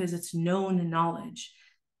people, because it's known knowledge.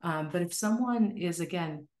 But if someone is,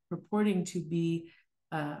 again, purporting to be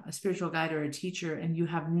a spiritual guide or a teacher, and you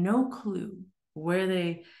have no clue where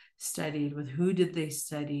they studied, with who did they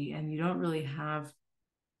study, and you don't really have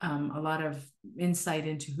a lot of insight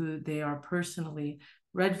into who they are personally,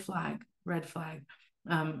 red flag. red flag.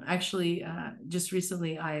 Actually, just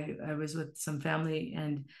recently, I was with some family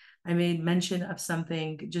and I made mention of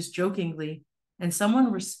something just jokingly, and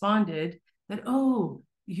someone responded that, "Oh,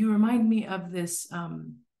 you remind me of this,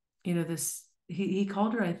 this." He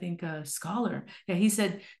called her, I think, a scholar. Yeah, he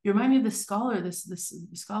said, "You remind me of the scholar, this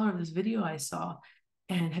scholar of this video I saw."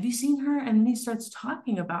 And have you seen her? And then he starts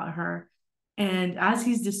talking about her. And as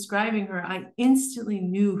he's describing her, I instantly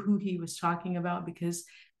knew who he was talking about because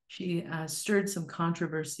she stirred some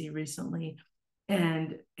controversy recently.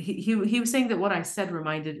 And he was saying that what I said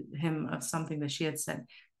reminded him of something that she had said.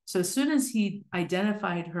 So as soon as he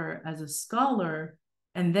identified her as a scholar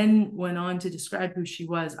and then went on to describe who she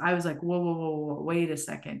was, I was like, whoa, whoa, whoa, whoa, wait a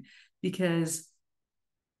second. Because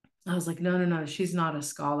I was like, no, she's not a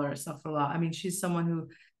scholar, astaghfirullah. I mean, she's someone who,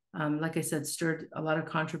 like I said, stirred a lot of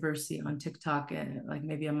controversy on TikTok, like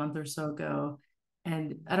maybe a month or so ago.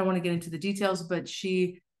 And I don't want to get into the details, but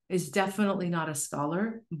she is definitely not a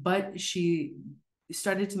scholar, but she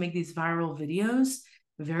started to make these viral videos,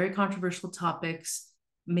 very controversial topics,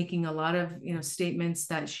 making a lot of statements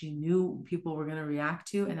that she knew people were going to react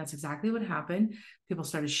to, and that's exactly what happened. People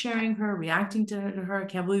started sharing her, reacting to her. I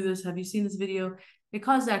can't believe this. Have you seen this video? It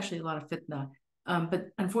caused actually a lot of fitna. But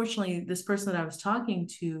unfortunately, this person that I was talking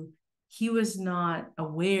to, he was not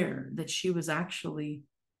aware that she was actually,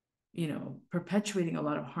 perpetuating a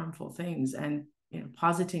lot of harmful things and,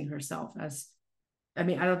 positing herself as, I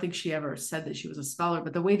mean, I don't think she ever said that she was a scholar,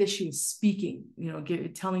 but the way that she was speaking,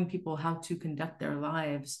 telling people how to conduct their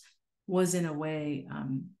lives was in a way,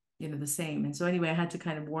 the same. And so anyway, I had to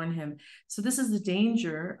kind of warn him. So this is the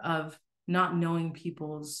danger of not knowing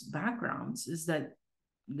people's backgrounds, is that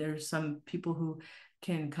there's some people who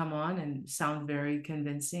can come on and sound very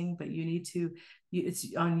convincing, but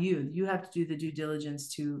it's on you. You have to do the due diligence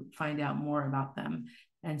to find out more about them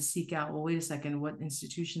and seek out, well, wait a second, what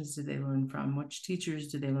institutions did they learn from? Which teachers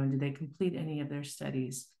did they learn? Did they complete any of their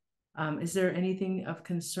studies? Is there anything of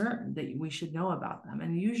concern that we should know about them?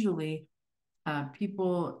 And usually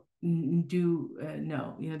people do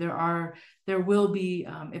know. There will be,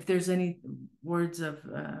 if there's any words of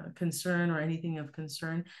concern or anything of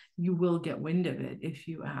concern, you will get wind of it if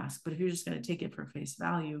you ask. But if you're just going to take it for face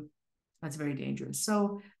value, that's very dangerous.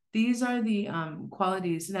 So these are the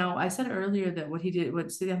qualities. Now, I said earlier that what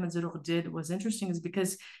Sidi Ahmad Zarruq did was interesting, is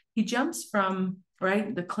because he jumps from,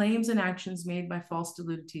 right, the claims and actions made by false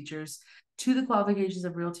deluded teachers to the qualifications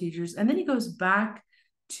of real teachers. And then he goes back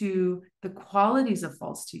to the qualities of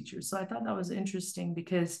false teachers. So I thought that was interesting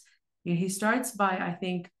because he starts by, I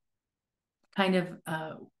think, kind of,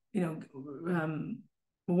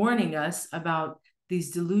 warning us about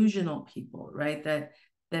these delusional people, right? That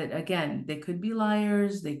again, they could be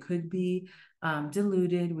liars, they could be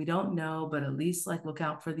deluded, we don't know, but at least look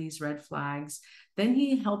out for these red flags. Then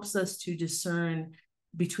he helps us to discern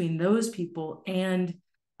between those people and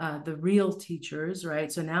the real teachers, right?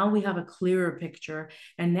 So now we have a clearer picture,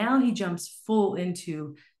 and now he jumps full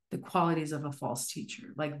into the qualities of a false teacher.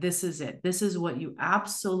 Like, this is it. This is what you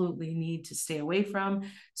absolutely need to stay away from.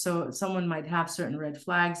 So someone might have certain red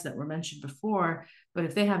flags that were mentioned before, but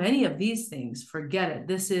if they have any of these things, forget it.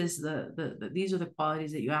 This is these are the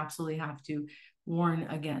qualities that you absolutely have to warn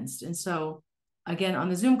against. And so again, on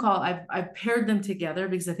the Zoom call, I've paired them together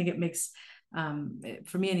because I think it makes,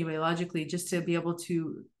 for me anyway, logically, just to be able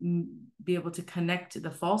to connect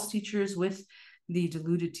the false teachers with the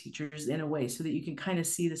deluded teachers in a way so that you can kind of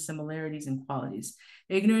see the similarities and qualities.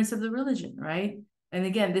 Ignorance of the religion, right? And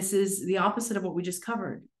again, this is the opposite of what we just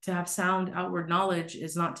covered. To have sound outward knowledge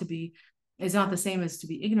is not the same as to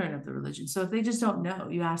be ignorant of the religion. So if they just don't know,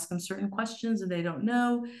 you ask them certain questions and they don't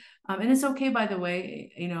know. And it's okay, by the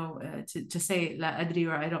way, to say la adri,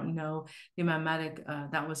 or I don't know. Imam Malik,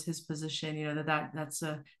 that was his position, that's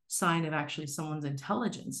a sign of actually someone's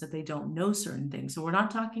intelligence, that they don't know certain things. So we're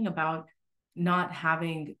not talking about not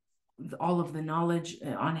having all of the knowledge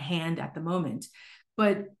on hand at the moment,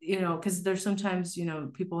 but because there's sometimes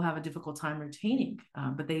people have a difficult time retaining,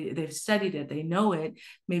 but they've studied it, they know it.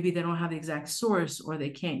 Maybe they don't have the exact source, or they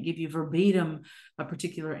can't give you verbatim a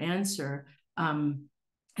particular answer. And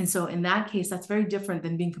so in that case, that's very different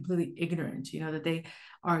than being completely ignorant, that they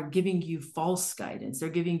are giving you false guidance, they're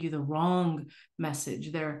giving you the wrong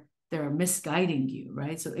message, they're misguiding you,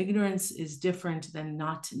 right? So ignorance is different than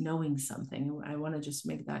not knowing something. I want to just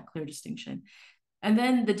make that clear distinction. And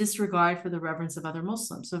then the disregard for the reverence of other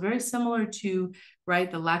Muslims. So very similar to, right,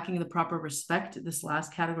 the lacking the proper respect, this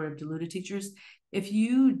last category of deluded teachers. If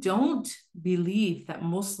you don't believe that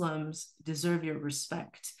Muslims deserve your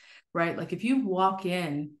respect, right? Like if you walk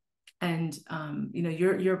in and,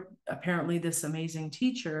 you're apparently this amazing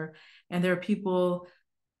teacher, and there are people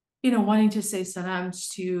wanting to say salams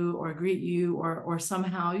to or greet you, or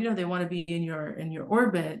somehow, they want to be in your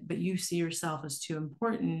orbit, but you see yourself as too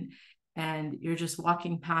important, and you're just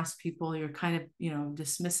walking past people, you're kind of,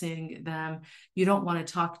 dismissing them. You don't want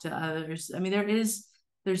to talk to others. I mean,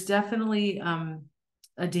 there's definitely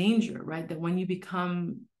a danger, right? That when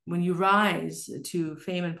you rise to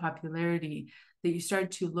fame and popularity, that you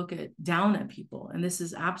start to look down at people. And this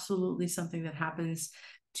is absolutely something that happens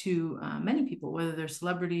to many people, whether they're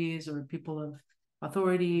celebrities or people of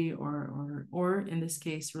authority, or in this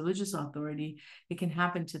case, religious authority. It can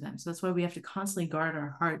happen to them. So that's why we have to constantly guard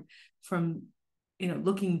our heart from,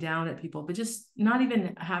 looking down at people, but just not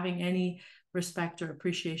even having any respect or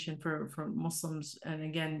appreciation for Muslims. And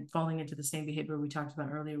again, falling into the same behavior we talked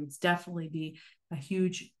about earlier would definitely be a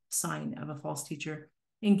huge sign of a false teacher.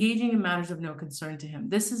 Engaging in matters of no concern to him.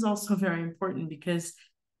 This is also very important because,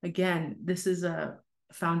 again, this is a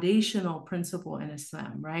foundational principle in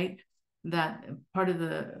Islam, right? That part of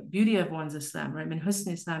the beauty of one's Islam, right? Min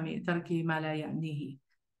husni Islami tarki ma la ya'nihi.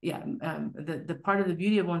 Yeah, the part of the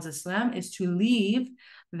beauty of one's Islam is to leave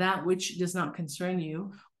that which does not concern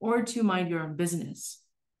you, or to mind your own business.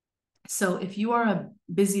 So if you are a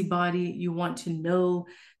busybody, you want to know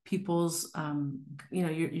people's,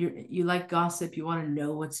 you like gossip, you want to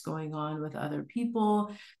know what's going on with other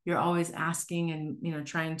people, you're always asking and,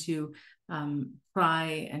 trying to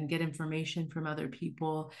pry and get information from other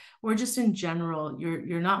people, or just in general,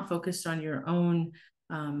 you're not focused on your own,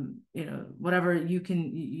 whatever you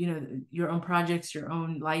can, your own projects, your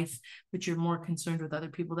own life, but you're more concerned with other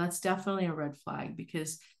people. That's definitely a red flag,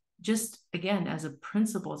 because just again, as a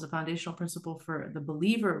principle, as a foundational principle for the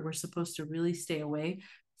believer, we're supposed to really stay away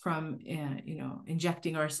from,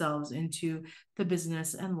 injecting ourselves into the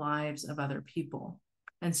business and lives of other people.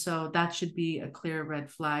 And so that should be a clear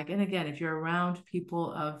red flag. And again, if you're around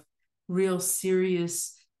people of real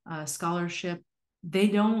serious scholarship, they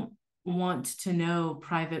don't want to know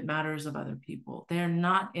private matters of other people. They're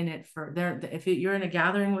not in it for if you're in a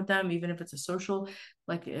gathering with them, even if it's a social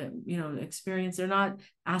experience, they're not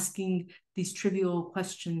asking these trivial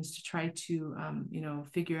questions to try to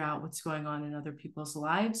figure out what's going on in other people's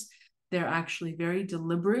lives. They're actually very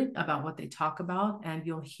deliberate about what they talk about, and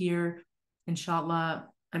you'll hear, inshallah,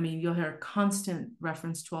 you'll hear a constant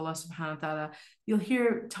reference to Allah subhanahu wa ta'ala. You'll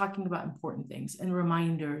hear talking about important things and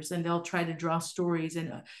reminders, and they'll try to draw stories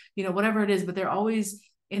and, whatever it is, but they're always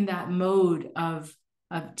in that mode of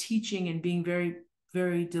teaching and being very,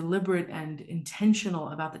 very deliberate and intentional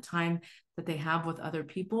about the time that they have with other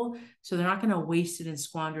people. So they're not going to waste it and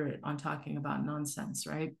squander it on talking about nonsense,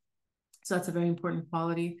 right? So that's a very important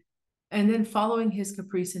quality. And then following his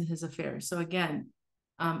caprice and his affairs. So again,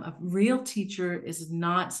 a real teacher is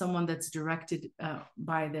not someone that's directed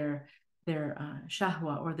by their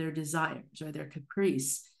shahwa, or their desires, or their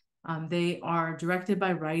caprice. They are directed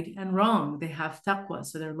by right and wrong. They have taqwa,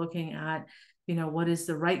 so they're looking at, what is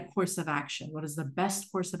the right course of action? What is the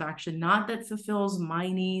best course of action? Not that fulfills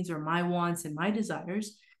my needs or my wants and my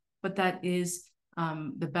desires, but that is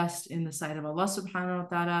the best in the sight of Allah subhanahu wa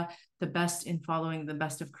ta'ala, the best in following the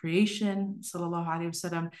best of creation, sallallahu alaihi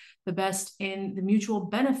wasallam, the best in the mutual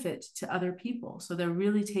benefit to other people. So they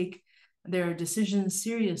really take their decisions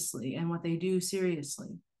seriously and what they do seriously.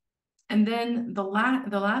 And then the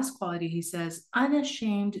last quality, he says,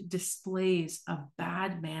 unashamed displays of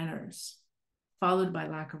bad manners, followed by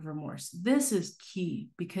lack of remorse. This is key,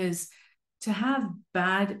 because to have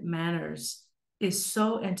bad manners is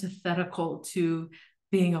so antithetical to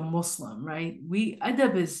being a Muslim, right?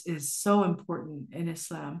 Adab is so important in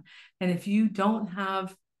Islam. And if you don't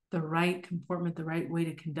have the right comportment, the right way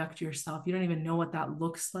to conduct yourself, you don't even know what that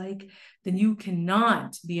looks like, then you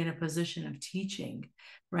cannot be in a position of teaching,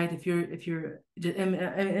 right? If you're,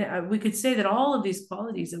 we could say that all of these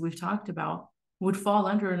qualities that we've talked about would fall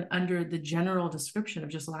under the general description of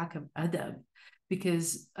just lack of adab,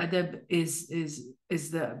 because adab is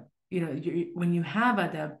the, when you have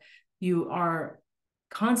adab, you are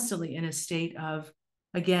constantly in a state of,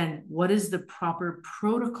 again, what is the proper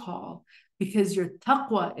protocol? Because your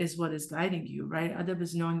taqwa is what is guiding you, right? Adab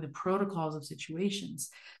is knowing the protocols of situations.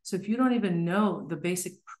 So if you don't even know the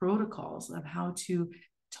basic protocols of how to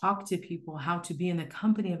talk to people, how to be in the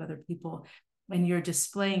company of other people, and you're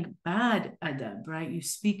displaying bad adab, right? You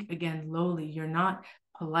speak, again, lowly, you're not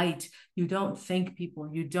polite, you don't thank people,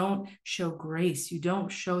 you don't show grace, you don't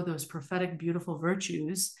show those prophetic, beautiful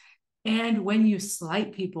virtues. And when you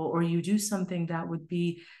slight people, or you do something that would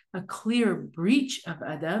be a clear breach of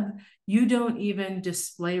adab, you don't even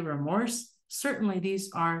display remorse. Certainly,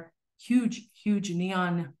 these are huge, huge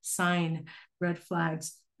neon sign red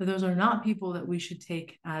flags. But those are not people that we should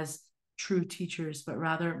take as true teachers, but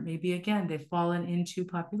rather maybe again they've fallen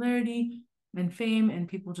into popularity and fame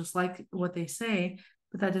and people just like what they say,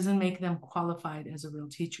 but that doesn't make them qualified as a real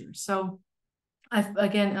teacher. So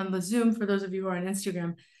again, on the Zoom, for those of you who are on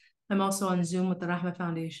Instagram, I'm also on Zoom with the Rahmah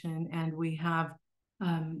Foundation, and we have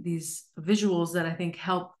these visuals that I think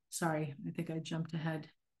help. Sorry, I think I jumped ahead.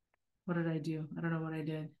 What did I do? I don't know what I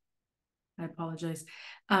did. I apologize.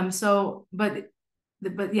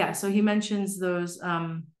 But yeah, so he mentions those,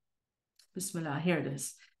 Bismillah, here it is.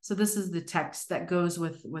 So this is the text that goes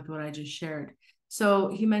with what I just shared. So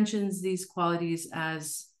he mentions these qualities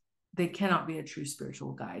as they cannot be a true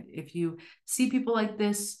spiritual guide. If you see people like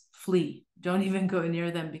this, flee. Don't even go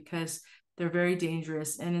near them because they're very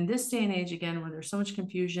dangerous. And in this day and age, again, where there's so much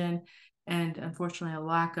confusion and unfortunately a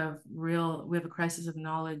lack of we have a crisis of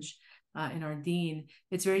knowledge in our deen,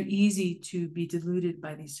 it's very easy to be deluded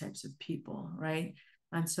by these types of people, right?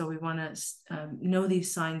 And so we want to know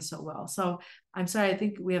these signs so well. So I'm sorry, I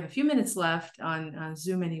think we have a few minutes left on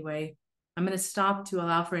Zoom anyway. I'm going to stop to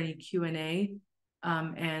allow for any Q&A.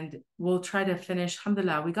 And we'll try to finish.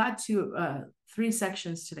 Alhamdulillah, we got to 3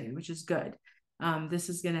 sections today, which is good. This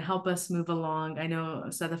is going to help us move along. I know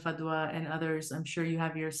Ustadha Fadwa and others, I'm sure you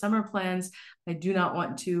have your summer plans. I do not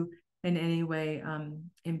want to in any way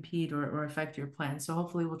impede or affect your plans. So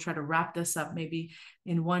hopefully we'll try to wrap this up maybe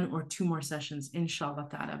in 1 or 2 more sessions, inshallah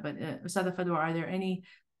ta'ala. But Ustadha Fadwa, are there any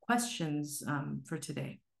questions for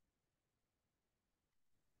today?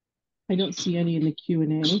 I don't see any in the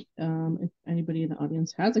Q&A. If anybody in the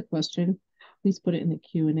audience has a question, please put it in the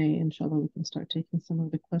Q&A. Inshallah, we can start taking some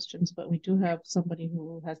of the questions. But we do have somebody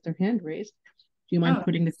who has their hand raised. Do you mind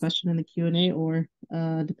putting the question in the Q&A, or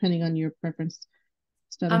depending on your preference?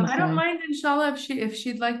 I don't mind, inshallah, if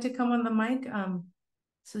she'd like to come on the mic,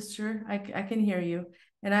 sister. I can hear you.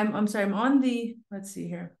 And I'm sorry, I'm on the, let's see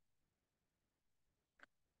here.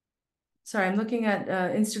 Sorry, I'm looking at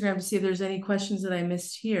Instagram to see if there's any questions that I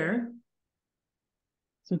missed here.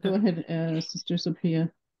 So go ahead, Sister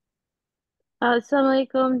Sophia. Assalamu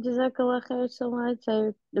alaikum, jazakallah khair so much.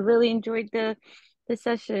 I really enjoyed the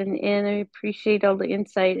session, and I appreciate all the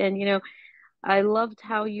insight. And I loved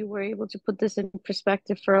how you were able to put this in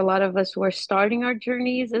perspective for a lot of us who are starting our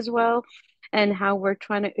journeys as well, and how we're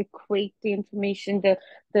trying to equate the information,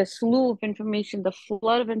 the slew of information, the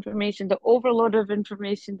flood of information, the overload of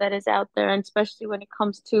information that is out there, and especially when it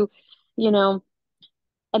comes to,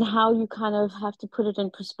 and how you kind of have to put it in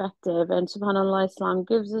perspective. And subhanAllah, Islam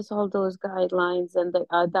gives us all those guidelines and the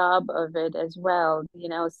adab of it as well,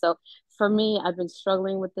 So for me, I've been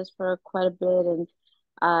struggling with this for quite a bit, and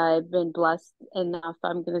I've been blessed enough.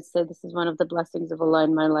 I'm going to say this is one of the blessings of Allah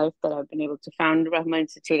in my life, that I've been able to found Rahmah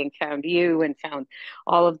Institute and found you and found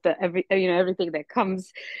all of everything that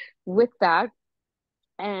comes with that.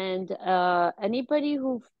 And anybody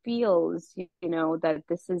who feels, that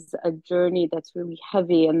this is a journey that's really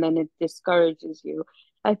heavy and then it discourages you,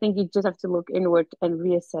 I think you just have to look inward and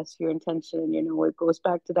reassess your intention. It goes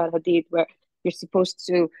back to that hadith where you're supposed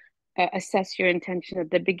to assess your intention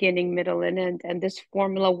at the beginning, middle, and end. And this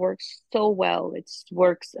formula works so well. It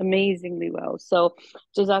works amazingly well. So,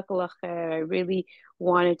 Jazakallah khair. I really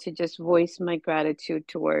wanted to just voice my gratitude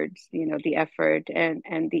towards, the effort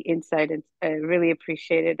and the insight. And I really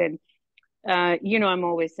appreciate it. And, I'm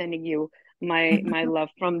always sending you my love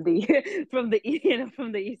from the from the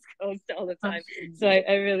East Coast all the time. So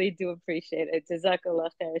I really do appreciate it.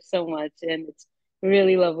 Jazakallah khair so much. And it's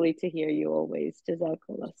really lovely to hear you always.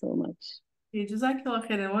 Jazakallah so much. Jazakallah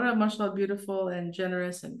khair. And what a mashallah beautiful and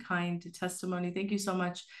generous and kind testimony. Thank you so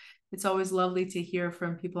much. It's always lovely to hear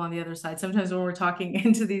from people on the other side. Sometimes when we're talking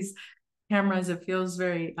into these cameras, it feels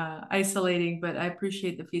very isolating, but I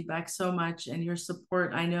appreciate the feedback so much and your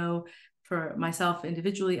support. I know for myself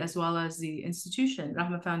individually, as well as the institution,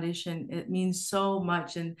 Rahmah Foundation, it means so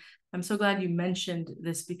much. And I'm so glad you mentioned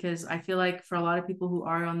this, because I feel like for a lot of people who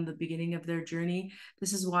are on the beginning of their journey,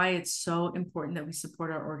 this is why it's so important that we support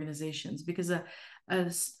our organizations. Because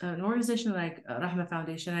as an organization like Rahmah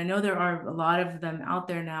Foundation, I know there are a lot of them out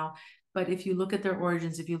there now, but if you look at their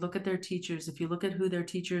origins, if you look at their teachers, if you look at who their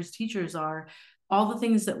teachers are, all the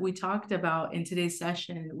things that we talked about in today's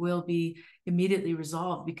session will be immediately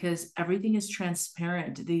resolved, because everything is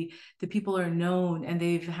transparent. The people are known, and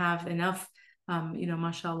they have enough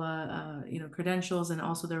mashallah, credentials, and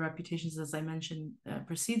also their reputations, as I mentioned,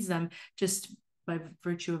 precedes them just by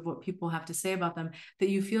virtue of what people have to say about them, that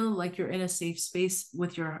you feel like you're in a safe space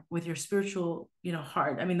with your spiritual,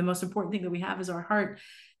 heart. I mean, the most important thing that we have is our heart.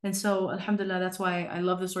 And so, alhamdulillah, that's why I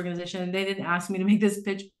love this organization. And they didn't ask me to make this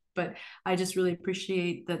pitch, but I just really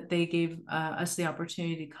appreciate that they gave us the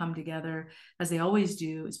opportunity to come together, as they always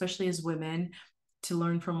do, especially as women, to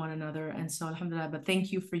learn from one another. And so alhamdulillah, but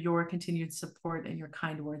thank you for your continued support and your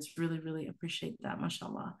kind words. Really, really appreciate that.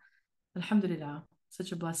 MashaAllah. Alhamdulillah.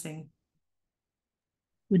 Such a blessing.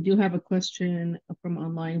 We do have a question from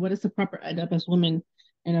online. What is the proper adab as women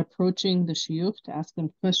in approaching the shuyukh to ask them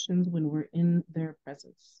questions when we're in their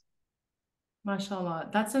presence?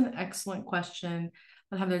 MashaAllah. That's an excellent question.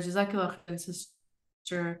 Alhamdulillah. Jazakallah khair,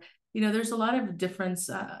 sister. There's a lot of difference,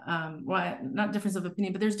 well, not difference of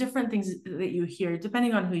opinion, but there's different things that you hear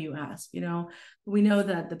depending on who you ask. We know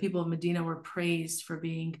that the people of Medina were praised for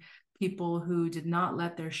being people who did not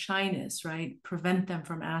let their shyness, right, prevent them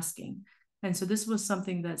from asking. And so this was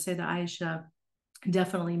something that Sayyidah Aisha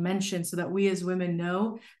definitely mentioned, so that we as women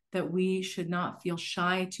know that we should not feel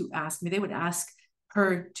shy to ask. I mean, they would ask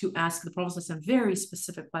her to ask the Prophet some very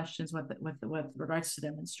specific questions with regards to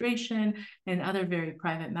demonstration and other very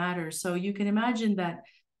private matters. So you can imagine that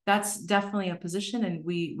that's definitely a position, and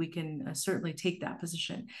we can certainly take that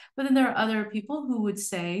position. But then there are other people who would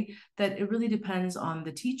say that it really depends on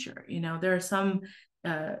the teacher. There are some,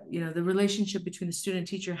 the relationship between the student and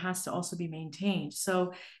teacher has to also be maintained.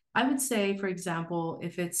 So I would say, for example,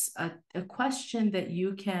 if it's a question that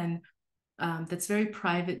you can, that's very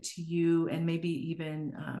private to you, and maybe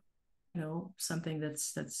even, something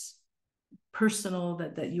that's personal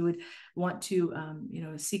that you would want to,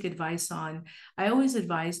 seek advice on. I always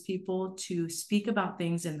advise people to speak about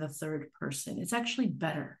things in the third person. It's actually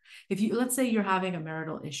better. Let's say you're having a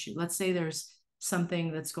marital issue. Let's say there's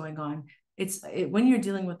something that's going on. When you're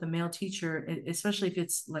dealing with a male teacher, especially if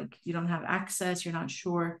it's like you don't have access, you're not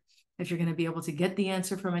sure if you're going to be able to get the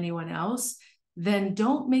answer from anyone else, then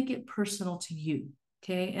don't make it personal to you.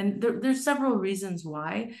 Okay. And there's several reasons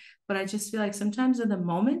why, but I just feel like sometimes in the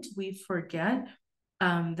moment we forget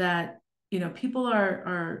that, people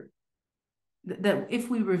are that if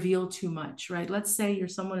we reveal too much, right? Let's say you're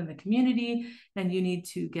someone in the community and you need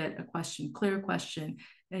to get a clear question,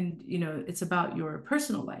 and, it's about your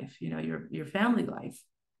personal life, your family life.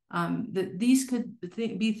 That these could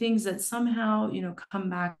be things that somehow, come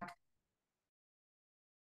back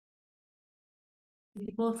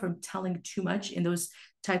people from telling too much in those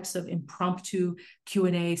types of impromptu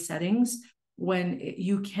Q&A settings, when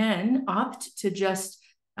you can opt to just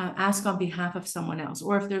ask on behalf of someone else,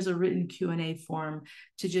 or if there's a written Q&A form,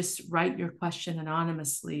 to just write your question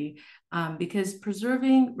anonymously, because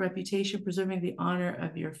preserving reputation, preserving the honor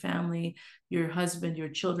of your family, your husband, your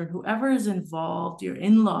children, whoever is involved, your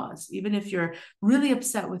in-laws, even if you're really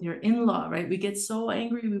upset with your in-law, right? We get so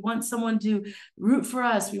angry. We want someone to root for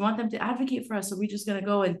us. We want them to advocate for us. So we're just going to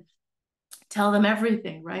go and tell them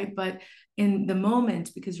everything, right? But in the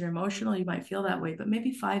moment, because you're emotional, you might feel that way, but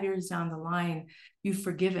maybe 5 years down the line, you've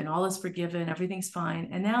forgiven, all is forgiven, everything's fine.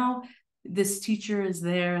 And now this teacher is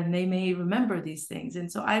there and they may remember these things.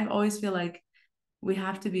 And so I always feel like we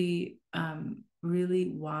have to be really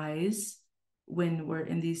wise when we're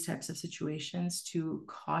in these types of situations to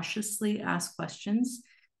cautiously ask questions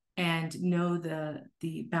and know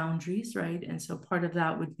the boundaries, right? And so part of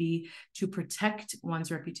that would be to protect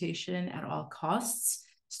one's reputation at all costs.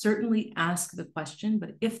 Certainly ask the question,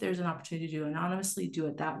 but if there's an opportunity to do it anonymously, do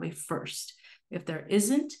it that way first. If there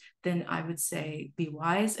isn't, then I would say be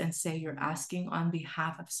wise and say you're asking on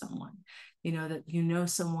behalf of someone, that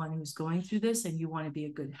someone who's going through this and you want to be a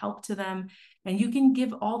good help to them. And you can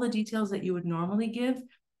give all the details that you would normally give,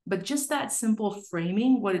 but just that simple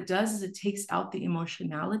framing, what it does is it takes out the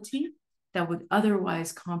emotionality that would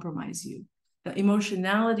otherwise compromise you. The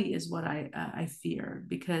emotionality is what I fear,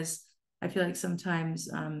 because I feel like sometimes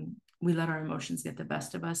we let our emotions get the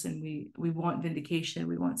best of us, and we want vindication.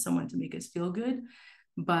 We want someone to make us feel good,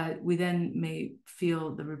 but we then may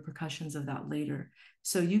feel the repercussions of that later.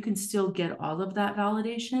 So you can still get all of that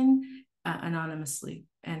validation anonymously.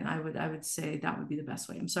 And I would say that would be the best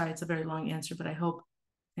way. I'm sorry, it's a very long answer, but I hope,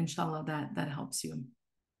 inshallah, that helps you.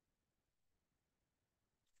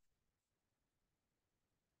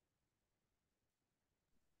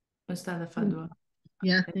 Ustadha Fadwa.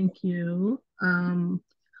 Yeah, thank you.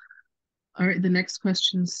 All right, the next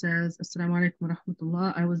question says, Assalamu alaikum wa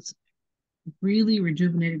rahmatullah. I was really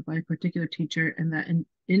rejuvenated by a particular teacher, and that an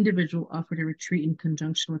individual offered a retreat in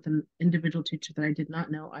conjunction with an individual teacher that I did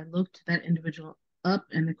not know. I looked that individual up,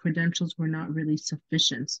 and the credentials were not really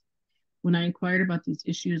sufficient. When I inquired about these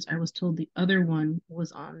issues, I was told the other one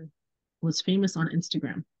was famous on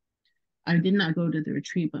Instagram. I did not go to the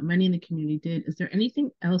retreat, but many in the community did. Is there anything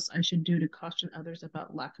else I should do to caution others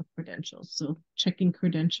about lack of credentials? So checking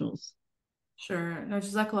credentials. Sure. No,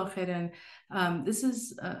 Jazakallah khairan. This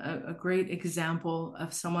is a great example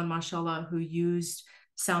of someone, mashallah, who used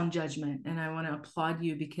sound judgment. And I want to applaud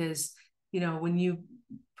you because, when you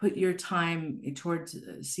put your time towards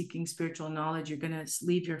seeking spiritual knowledge, you're going to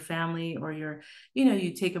leave your family, or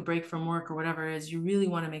you take a break from work or whatever it is, you really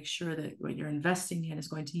want to make sure that what you're investing in is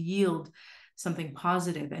going to yield something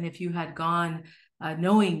positive. And if you had gone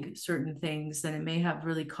knowing certain things, then it may have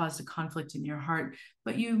really caused a conflict in your heart,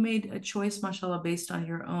 but you made a choice, mashallah, based on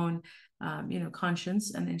your own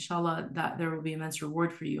conscience, and inshallah that there will be immense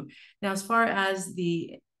reward for you. Now, as far as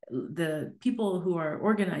the people who are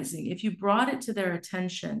organizing, if you brought it to their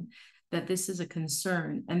attention that this is a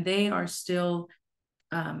concern, and they are still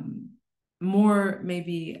more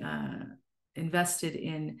maybe invested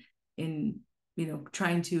in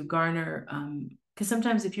trying to garner, because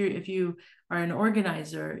sometimes if you are an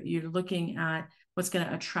organizer, you're looking at what's going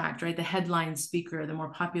to attract, right? The headline speaker, the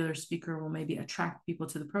more popular speaker will maybe attract people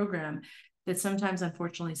to the program. That sometimes,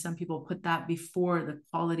 unfortunately, some people put that before the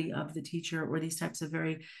quality of the teacher, or these types of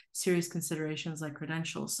very serious considerations like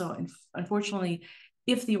credentials. So unfortunately,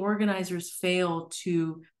 if the organizers fail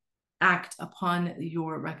to act upon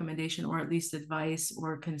your recommendation, or at least advice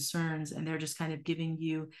or concerns, and they're just kind of giving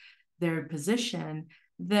you their position,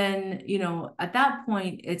 then, at that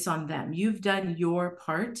point, it's on them. You've done your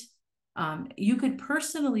part. You could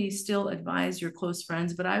personally still advise your close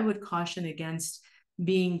friends, but I would caution against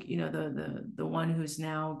being the one who's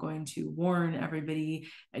now going to warn everybody,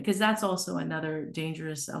 because that's also another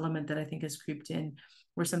dangerous element that I think has creeped in,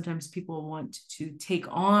 where sometimes people want to take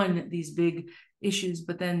on these big issues,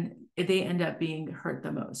 but then they end up being hurt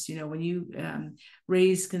the most. When you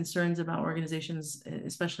raise concerns about organizations,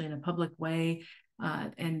 especially in a public way,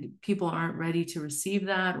 and people aren't ready to receive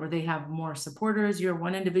that, or they have more supporters, you're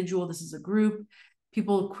one individual, this is a group,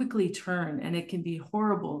 people quickly turn, and it can be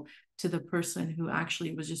horrible to the person who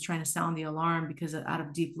actually was just trying to sound the alarm, because out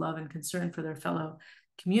of deep love and concern for their fellow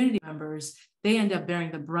community members, they end up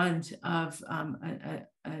bearing the brunt of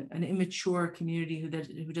an immature community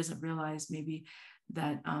who doesn't realize maybe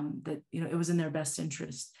that it was in their best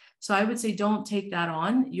interest. So I would say don't take that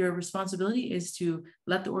on. Your responsibility is to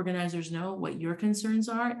let the organizers know what your concerns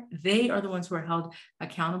are. They are the ones who are held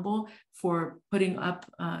accountable for putting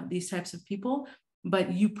up these types of people.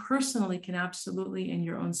 But you personally can absolutely, in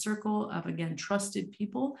your own circle of, again, trusted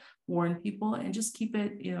people, warn people, and just keep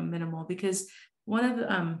it, minimal. Because one of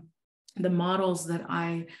the models that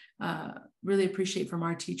I really appreciate from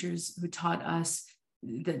our teachers who taught us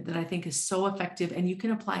that I think is so effective, and you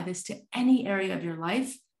can apply this to any area of your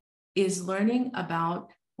life, is learning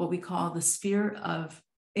about what we call the sphere of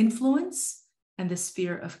influence and the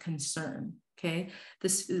sphere of concern. Okay,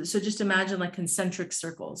 so just imagine like concentric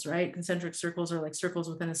circles, right? Concentric circles are like circles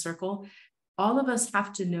within a circle. All of us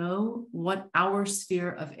have to know what our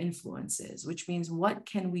sphere of influence is, which means what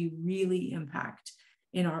can we really impact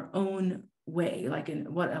in our own way, like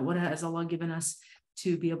in what has Allah given us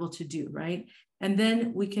to be able to do, right? And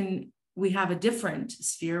then we have a different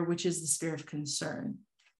sphere, which is the sphere of concern.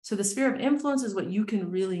 So the sphere of influence is what you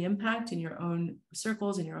can really impact in your own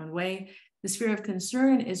circles, in your own way. The sphere of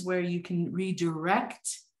concern is where you can redirect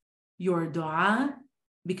your dua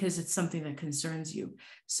because it's something that concerns you.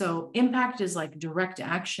 So impact is like direct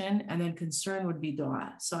action, and then concern would be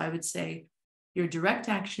dua. So I would say your direct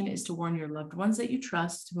action is to warn your loved ones that you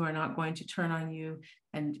trust, who are not going to turn on you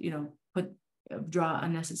and draw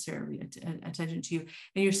unnecessarily attention to you.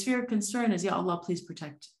 And your sphere of concern is, Ya Allah, please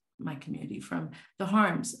protect my community from the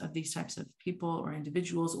harms of these types of people or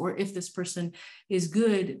individuals, or if this person is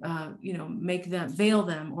good, make them, veil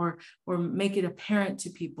them, or make it apparent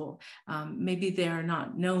to people. Maybe they are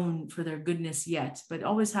not known for their goodness yet, but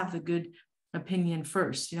always have the good opinion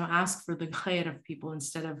first. Ask for the khair of people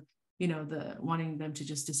instead of the wanting them to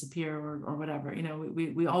just disappear or whatever.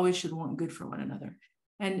 We always should want good for one another,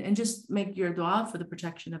 and just make your dua for the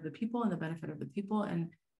protection of the people and the benefit of the people,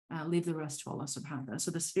 and leave the rest to Allah subhanahu wa ta'ala.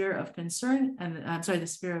 So the sphere of concern, and the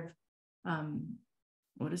sphere of,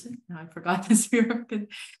 what is it? No, I forgot the sphere of,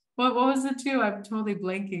 what was it too? I'm totally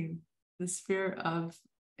blanking. The sphere of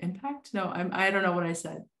impact? No, I don't know what I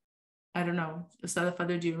said. I don't know. Ustadha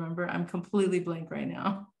Fadr, do you remember? I'm completely blank right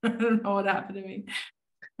now. I don't know what happened to me.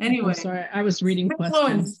 Anyway. I'm sorry, I was reading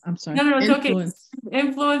questions. I'm sorry. No, it's influence. Okay.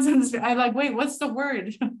 Influence. I'm like, wait, what's the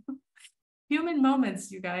word? Human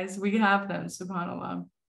moments, you guys. We have them, subhanAllah.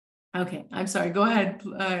 Okay, I'm sorry. Go ahead.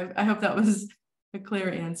 I hope that was a clear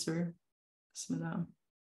answer. Bismillah.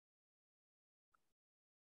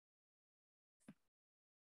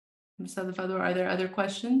 Ustadha Fadr, are there other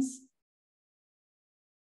questions?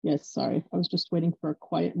 Yes, sorry. I was just waiting for a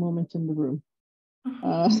quiet moment in the room.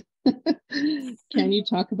 Can you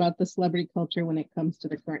talk about the celebrity culture when it comes to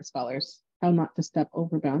the current scholars? How not to step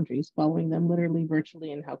over boundaries, following them literally,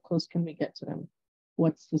 virtually, and how close can we get to them?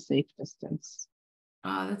 What's the safe distance?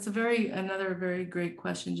 That's another very great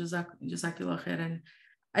question, Jazakallah khair. And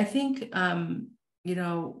I think, you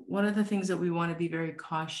know, one of the things that we want to be very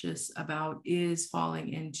cautious about is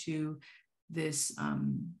falling into this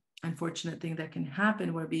unfortunate thing that can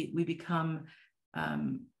happen where we become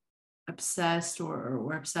obsessed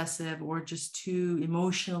or obsessive or just too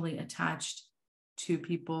emotionally attached to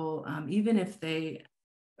people, even if they,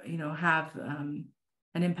 you know, have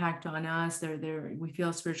an impact on us, we feel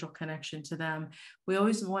a spiritual connection to them. We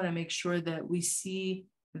always want to make sure that we see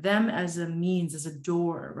them as a means, as a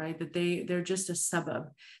door, right? That they're just a sabab.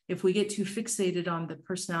 If we get too fixated on the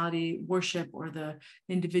personality worship or the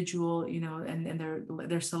individual, you know, and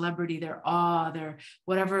their celebrity, their awe, their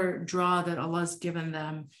whatever draw that Allah's given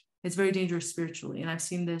them, it's very dangerous spiritually. And I've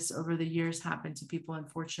seen this over the years happen to people,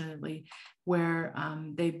 unfortunately, where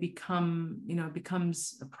they become, you know, it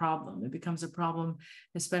becomes a problem. It becomes a problem,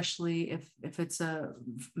 especially if it's a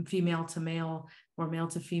female to male or male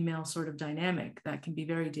to female sort of dynamic that can be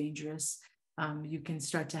very dangerous. You can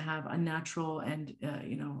start to have unnatural and,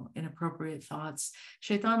 you know, inappropriate thoughts.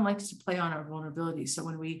 Shaitan likes to play on our vulnerability. So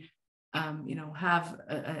when we you know, have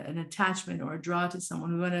an attachment or a draw to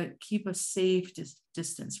someone, we want to keep a safe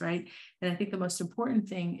distance, right? And I think the most important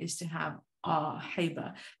thing is to have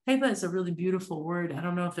haiba. Haiba is a really beautiful word. I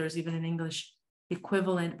don't know if there's even an English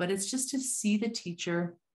equivalent, but it's just to see the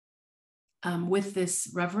teacher with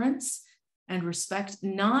this reverence and respect,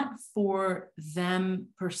 not for them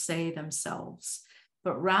per se themselves,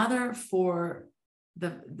 but rather for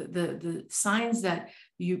the signs that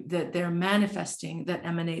they're manifesting that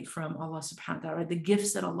emanate from Allah subhanahu wa ta'ala, the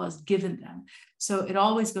gifts that Allah has given them. So it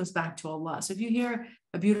always goes back to Allah. So if you hear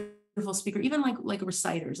a beautiful speaker, even like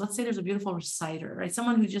reciters, let's say there's a beautiful reciter, right?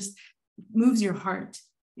 Someone who just moves your heart.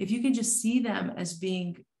 If you can just see them as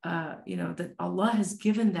being, you know, that Allah has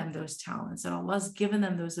given them those talents, that Allah has given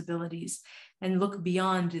them those abilities, and look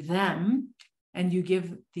beyond them, and you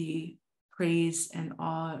give the praise and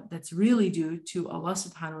awe that's really due to Allah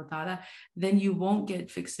subhanahu wa ta'ala, then you won't get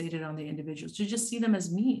fixated on the individuals. You just see them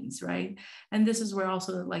as means, right? And this is where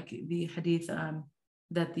also like the hadith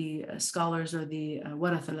that the scholars or the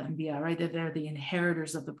warath al-anbiya, right, that they're the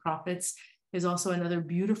inheritors of the prophets, is also another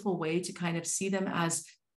beautiful way to kind of see them as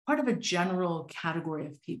part of a general category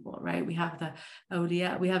of people, right? We have the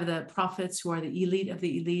awliya, we have the prophets who are the elite of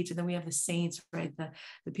the elite, and then we have the saints, right?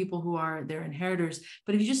 The people who are their inheritors.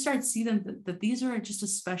 But if you just start seeing them, that these are just a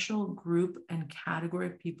special group and category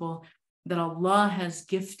of people that Allah has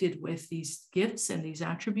gifted with these gifts and these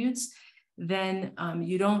attributes, then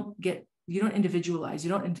you don't individualize, you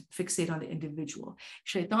don't fixate on the individual.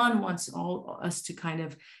 Shaitan wants us to kind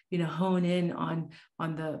of, you know, hone in on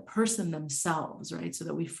the person themselves, right? So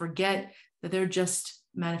that we forget that they're just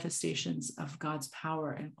manifestations of God's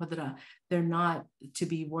power and qudra. They're not to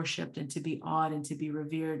be worshipped and to be awed and to be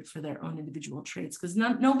revered for their own individual traits, because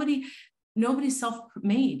nobody's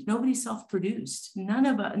self-made, nobody's self-produced. None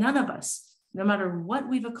of us. No matter what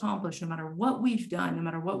we've accomplished, no matter what we've done, no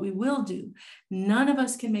matter what we will do, none of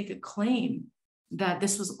us can make a claim that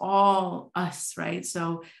this was all us, right?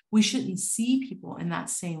 So we shouldn't see people in that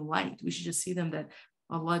same light. We should just see them that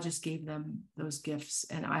Allah just gave them those gifts.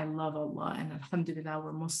 And I love Allah, and alhamdulillah,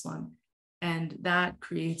 we're Muslim. And that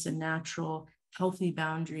creates a natural, healthy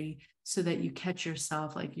boundary so that you catch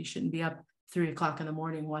yourself. Like, you shouldn't be up 3 o'clock in the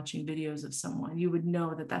morning watching videos of someone. You would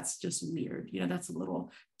know that that's just weird. You know, that's a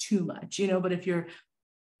little too much, you know. But if you're,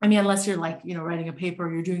 I mean, unless you're like, you know, writing a paper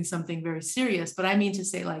or you're doing something very serious, but I mean to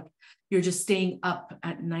say, like, you're just staying up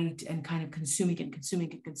at night and kind of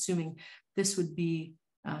consuming, this would be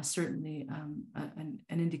certainly an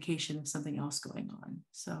indication of something else going on.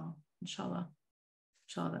 So inshallah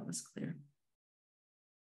that was clear.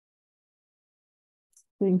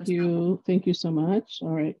 Thank you. Thank you so much. All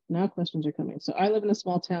right, now questions are coming. So I live in a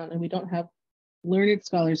small town and we don't have learned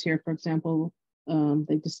scholars here. For example,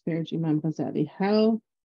 they disparage Imam Ghazali. How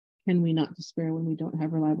can we not despair when we don't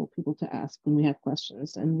have reliable people to ask when we have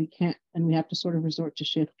questions, and we have to sort of resort to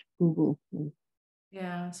Sheikh Google?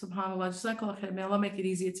 Yeah, subhanAllah, jazakallah khair. May Allah make it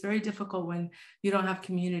easy. It's very difficult when you don't have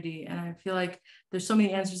community. And I feel like there's so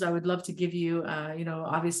many answers I would love to give you. You know,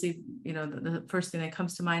 obviously, you know, the first thing that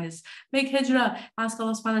comes to mind is make hijrah, ask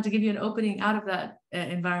Allah subhanahu wa ta'ala to give you an opening out of that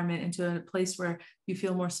environment into a place where you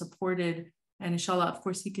feel more supported. And inshallah, of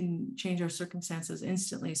course, He can change our circumstances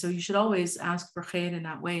instantly. So you should always ask for khair in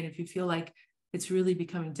that way. And if you feel like it's really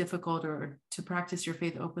becoming difficult or practice your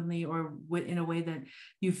faith openly or in a way that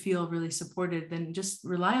you feel really supported, then just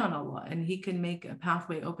rely on Allah, and He can make a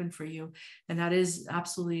pathway open for you. And that is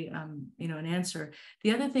absolutely, an answer.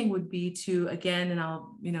 The other thing would be to, again, and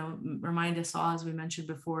I'll, remind us all, as we mentioned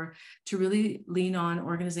before, to really lean on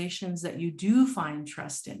organizations that you do find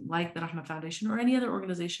trust in, like the Rahmah Foundation or any other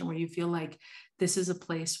organization where you feel like this is a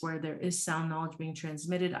place where there is sound knowledge being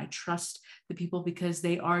transmitted. I trust the people because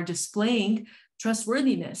they are displaying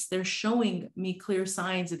trustworthiness. They're showing me clear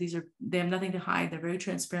signs that they have nothing to hide. They're very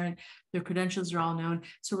transparent. Their credentials are all known.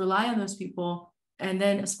 So rely on those people. And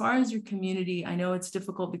then as far as your community, I know it's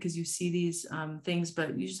difficult because you see these things,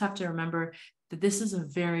 but you just have to remember that this is a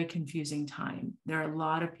very confusing time. There are a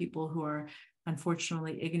lot of people who are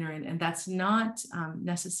unfortunately ignorant, and that's not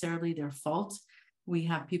necessarily their fault. We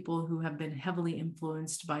have people who have been heavily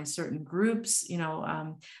influenced by certain groups.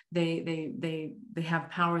 They have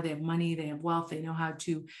power, they have money, they have wealth, they know how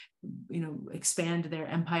to, expand their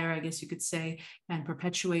empire, I guess you could say, and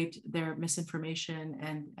perpetuate their misinformation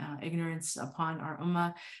and ignorance upon our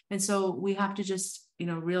ummah. And so we have to just,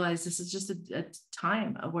 realize this is just a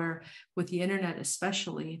time where, with the internet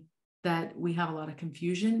especially, that we have a lot of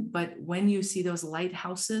confusion. But when you see those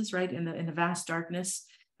lighthouses, right, in the vast darkness,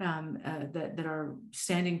 that are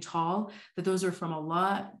standing tall, that those are from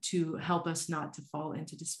Allah to help us not to fall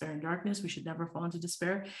into despair and darkness. We should never fall into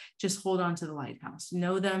despair. Just hold on to the lighthouse.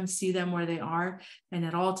 Know them, see them where they are, and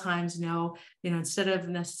at all times know, instead of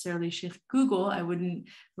necessarily Sheikh Google, I wouldn't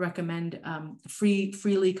recommend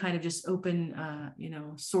freely kind of just open,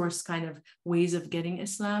 source kind of ways of getting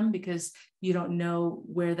Islam, because you don't know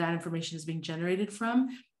where that information is being generated from.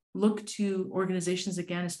 Look to organizations,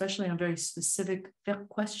 again, especially on very specific fiqh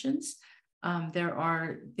questions. There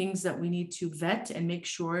are things that we need to vet and make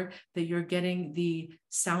sure that you're getting the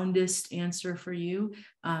soundest answer for you.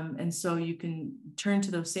 And so you can turn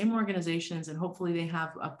to those same organizations, and hopefully they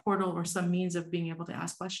have a portal or some means of being able to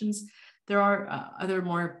ask questions. There are other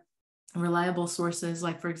more reliable sources,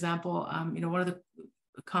 like, for example, one of the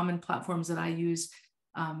common platforms that I use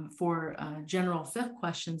for general fiqh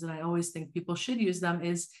questions, and I always think people should use them,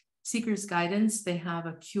 is Seeker's Guidance. They have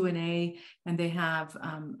a Q&A, and they have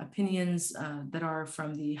opinions that are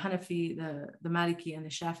from the Hanafi, the Maliki, and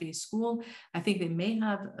the Shafi'i school. I think they may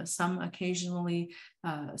have some occasionally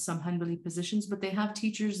some Hanbali positions, but they have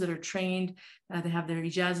teachers that are trained. They have their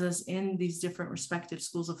ijazas in these different respective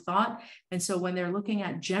schools of thought. And so when they're looking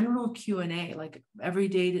at general Q&A, like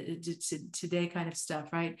everyday today kind of stuff,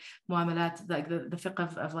 right? Muamalat, like the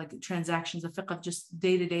fiqh of like transactions, the fiqh of just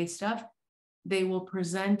day-to-day stuff, they will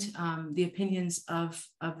present the opinions of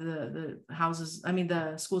the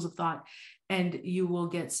schools of thought, and you will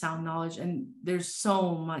get sound knowledge. And there's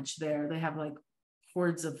so much there. They have like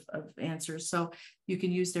hordes of answers. So you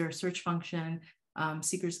can use their search function,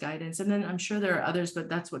 Seeker's Guidance. And then I'm sure there are others, but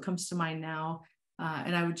that's what comes to mind now.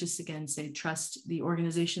 And I would just, again, say, trust the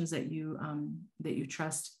organizations that you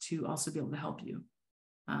trust to also be able to help you.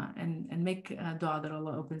 And make dua that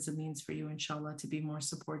Allah opens the means for you, inshallah, to be more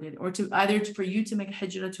supported, or to either for you to make a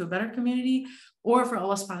hijrah to a better community, or for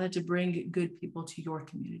Allah subhanahu wa ta'ala to bring good people to your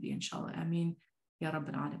community, inshallah. Ameen. Ya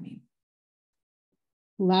Rabbil Alameen.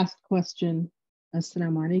 Last question.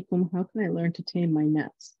 Assalamu alaikum. How can I learn to tame my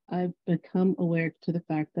nafs? I've become aware to the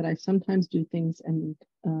fact that I sometimes do things and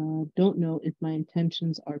don't know if my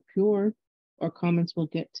intentions are pure, or comments will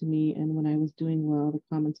get to me, and when I was doing well, the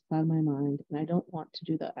comments cloud my mind, and I don't want to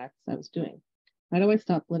do the acts I was doing. How do I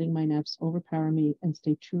stop letting my nafs overpower me and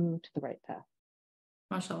stay true to the right path?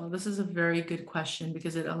 MashaAllah, this is a very good question,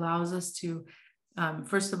 because it allows us to,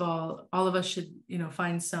 first of all of us should,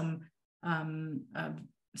 find some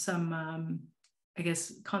I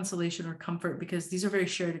guess, consolation or comfort, because these are very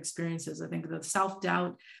shared experiences. I think the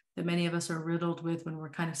self-doubt that many of us are riddled with when we're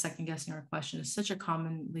kind of second-guessing our question is such a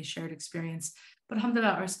commonly shared experience. But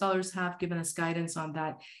alhamdulillah, our scholars have given us guidance on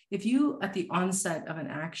that. If you, at the onset of an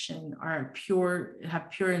action, have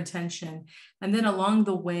pure intention, and then along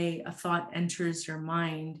the way a thought enters your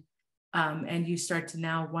mind, and you start to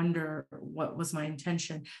now wonder, what was my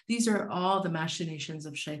intention? These are all the machinations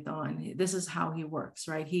of shaitan. This is how he works,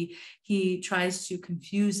 right? He tries to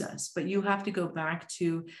confuse us, but you have to go back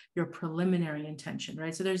to your preliminary intention,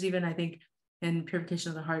 right? So there's even, I think, in purification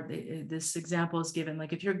of the heart, this example is given,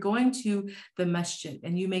 like if you're going to the masjid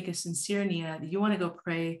and you make a sincere niyyah, you want to go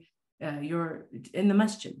pray, you're in the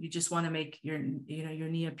masjid, you just want to make your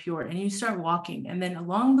niyyah pure, and you start walking, and then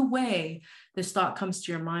along the way this thought comes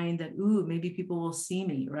to your mind that, ooh, maybe people will see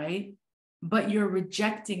me, right? But you're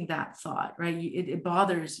rejecting that thought, right? It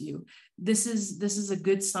bothers you. This is a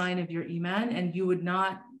good sign of your iman, and you would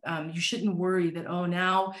not you shouldn't worry that, oh,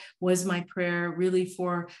 now was my prayer really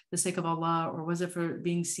for the sake of Allah, or was it for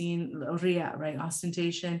being seen, riya, right,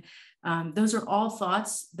 ostentation. Those are all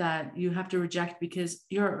thoughts that you have to reject, because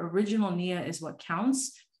your original niyyah is what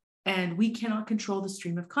counts, and we cannot control the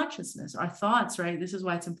stream of consciousness, our thoughts, right? This is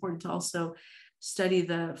why it's important to also study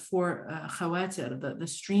the four khawatir, the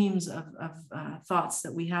streams of thoughts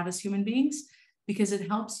that we have as human beings, because it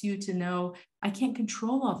helps you to know, I can't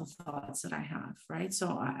control all the thoughts that I have, right?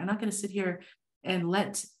 So I'm not going to sit here and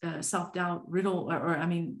let self-doubt riddle,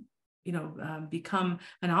 become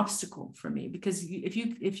an obstacle for me, because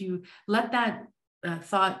if you let that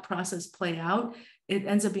thought process play out, it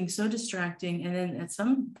ends up being so distracting, and then at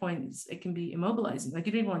some points it can be immobilizing. Like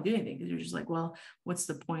you don't even want to do anything, because you're just like, well, what's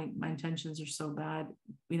the point? My intentions are so bad,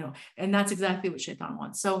 and that's exactly what shaitan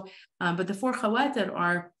wants. So, but the four khawatir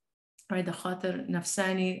are, right, the khatir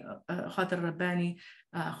nafsani, khatir rabbani,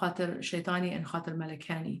 khatir shaitani, and khatir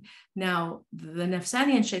malakani. Now, the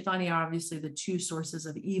nafsani and shaitani are obviously the two sources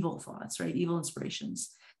of evil thoughts, right? Evil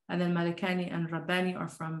inspirations. And then malakani and rabbani are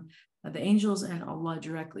from the angels and Allah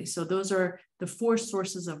directly. So those are the four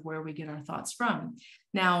sources of where we get our thoughts from.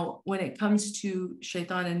 Now, when it comes to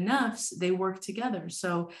shaitan and nafs, they work together.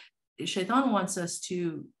 So shaitan wants us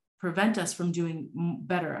to prevent us from doing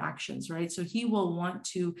better actions, right? So he will want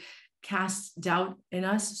to cast doubt in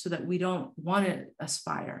us so that we don't want to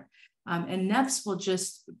aspire. And nafs will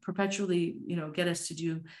just perpetually, get us to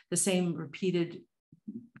do the same repeated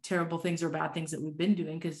terrible things or bad things that we've been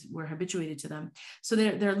doing, because we're habituated to them. So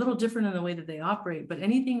they're a little different in the way that they operate, but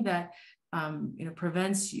anything that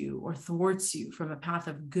prevents you or thwarts you from a path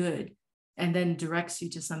of good and then directs you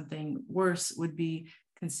to something worse would be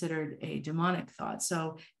considered a demonic thought.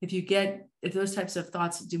 So if those types of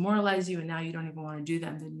thoughts demoralize you and now you don't even want to do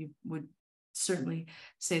them, then you would certainly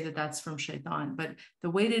say that that's from shaitan. But the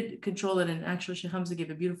way to control it, and actually Shaykh Hamza gave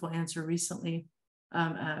a beautiful answer recently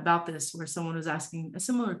about this, where someone was asking a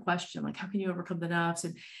similar question, like, how can you overcome the nafs?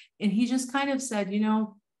 And he just kind of said,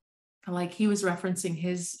 like he was referencing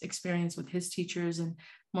his experience with his teachers in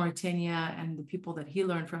Mauritania and the people that he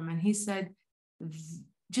learned from. And he said,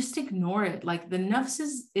 just ignore it. Like the nafs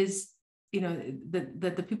is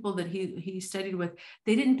the people that he studied with,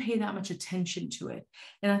 they didn't pay that much attention to it.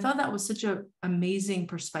 And I thought that was such an amazing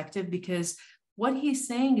perspective, because what he's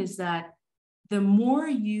saying is that the more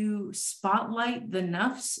you spotlight the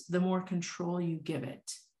nafs, the more control you give it.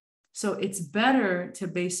 So it's better to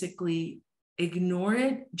basically ignore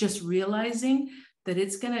it, just realizing that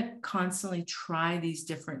it's going to constantly try these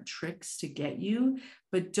different tricks to get you,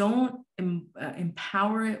 but don't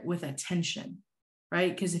empower it with attention,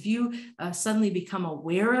 right? Because if you suddenly become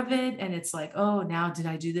aware of it and it's like, oh, now did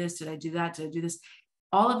I do this? Did I do that? Did I do this?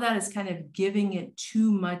 All of that is kind of giving it too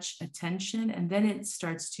much attention, and then it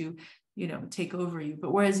starts to take over you.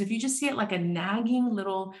 But whereas if you just see it like a nagging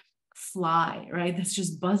little fly, right, that's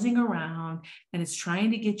just buzzing around and it's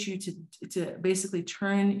trying to get you to basically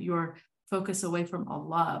turn your focus away from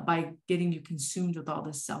Allah by getting you consumed with all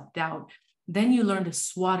this self-doubt, then you learn to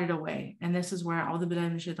swat it away. And this is where A'udhu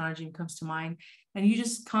Billahi Minash Shaitanir Rajeem comes to mind. And you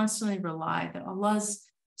just constantly rely that Allah's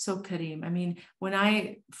so Kareem. I mean, when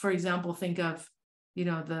I, for example, think of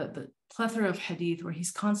the plethora of hadith where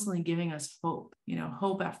he's constantly giving us hope,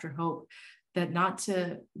 hope after hope, that not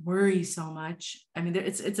to worry so much. I mean,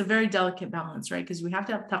 it's a very delicate balance, right? Because we have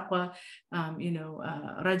to have taqwa,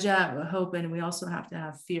 raja, hope, and we also have to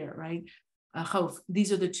have fear, right? Khawf.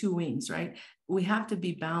 These are the two wings, right? We have to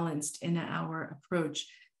be balanced in our approach.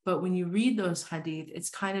 But when you read those hadith, it's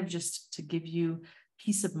kind of just to give you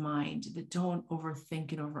peace of mind, that don't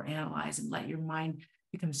overthink and overanalyze and let your mind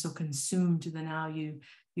become so consumed that now you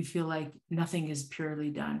feel like nothing is purely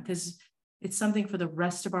done, because it's something for the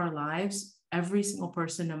rest of our lives. Every single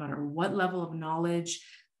person, no matter what level of knowledge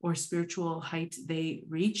or spiritual height they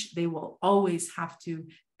reach, they will always have to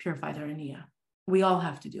purify their niyyah. We all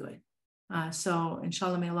have to do it. So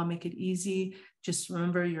inshallah, may Allah make it easy. Just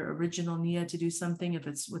remember your original niyyah to do something. If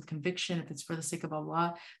it's with conviction, if it's for the sake of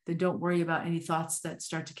Allah, then don't worry about any thoughts that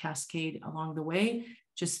start to cascade along the way.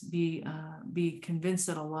 Just be convinced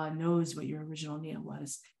that Allah knows what your original niyyah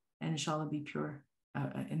was, and inshallah be pure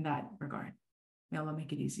in that regard. May Allah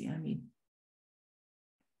make it easy. Ameen.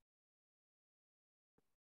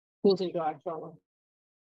 Jazakumullah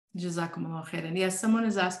khairan. Yes, someone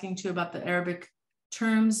is asking too about the Arabic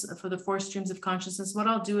terms for the four streams of consciousness. What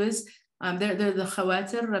I'll do is, they're the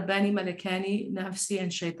khawatir, rabbani, malakani, nafsi,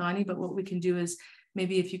 and shaitani. But what we can do is,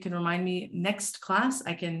 maybe if you can remind me next class,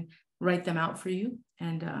 I can write them out for you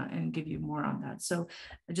and give you more on that. So,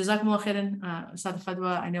 jazakumullah khairan, Ustadha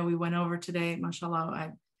Fadwa. I know we went over today,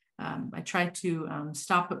 mashallah. I tried to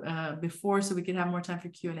stop before so we could have more time for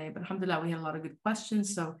Q&A, but alhamdulillah, we had a lot of good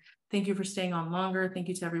questions. So thank you for staying on longer. Thank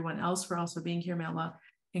you to everyone else for also being here. May Allah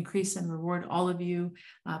increase and reward all of you.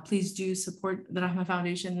 Please do support the Rahmah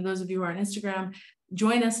Foundation. And those of you who are on Instagram,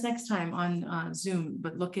 join us next time on Zoom,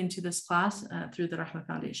 but look into this class through the Rahmah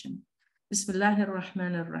Foundation. Bismillahir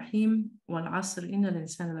Rahmanir Rahim. Wal asr innal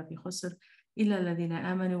insana lafi khusr. إلا الذين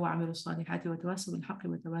آمنوا وعملوا الصالحات وتواصوا بالحق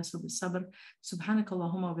وتواصوا بالصبر سبحانك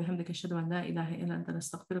اللهم وبحمدك أشهد أن لا إله إلا أنت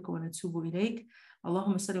نستغفرك ونتوب إليك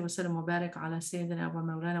اللهم صل وسلم وبارك على سيدنا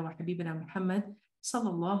ومولانا وحبيبنا محمد صلى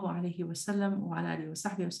الله عليه وسلم وعلى آله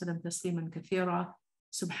وصحبه وسلم تسليما كثيرا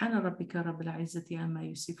سبحان ربك رب العزة عما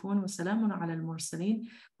يصفون وسلام على المرسلين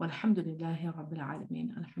والحمد لله رب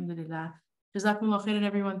العالمين. Alhamdulillah. Jazakumullah khairan,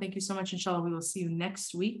 everyone. Thank you so much. Inshallah, we will see you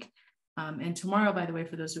next week. And tomorrow, by the way,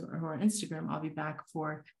 for those who are on Instagram, I'll be back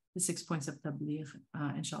for the 6 points of tabligh,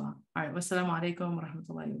 inshallah. All right. Wassalamu alaikum wa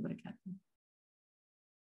rahmatullahi wa barakatuh.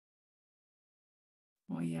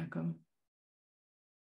 Wa iyyakum.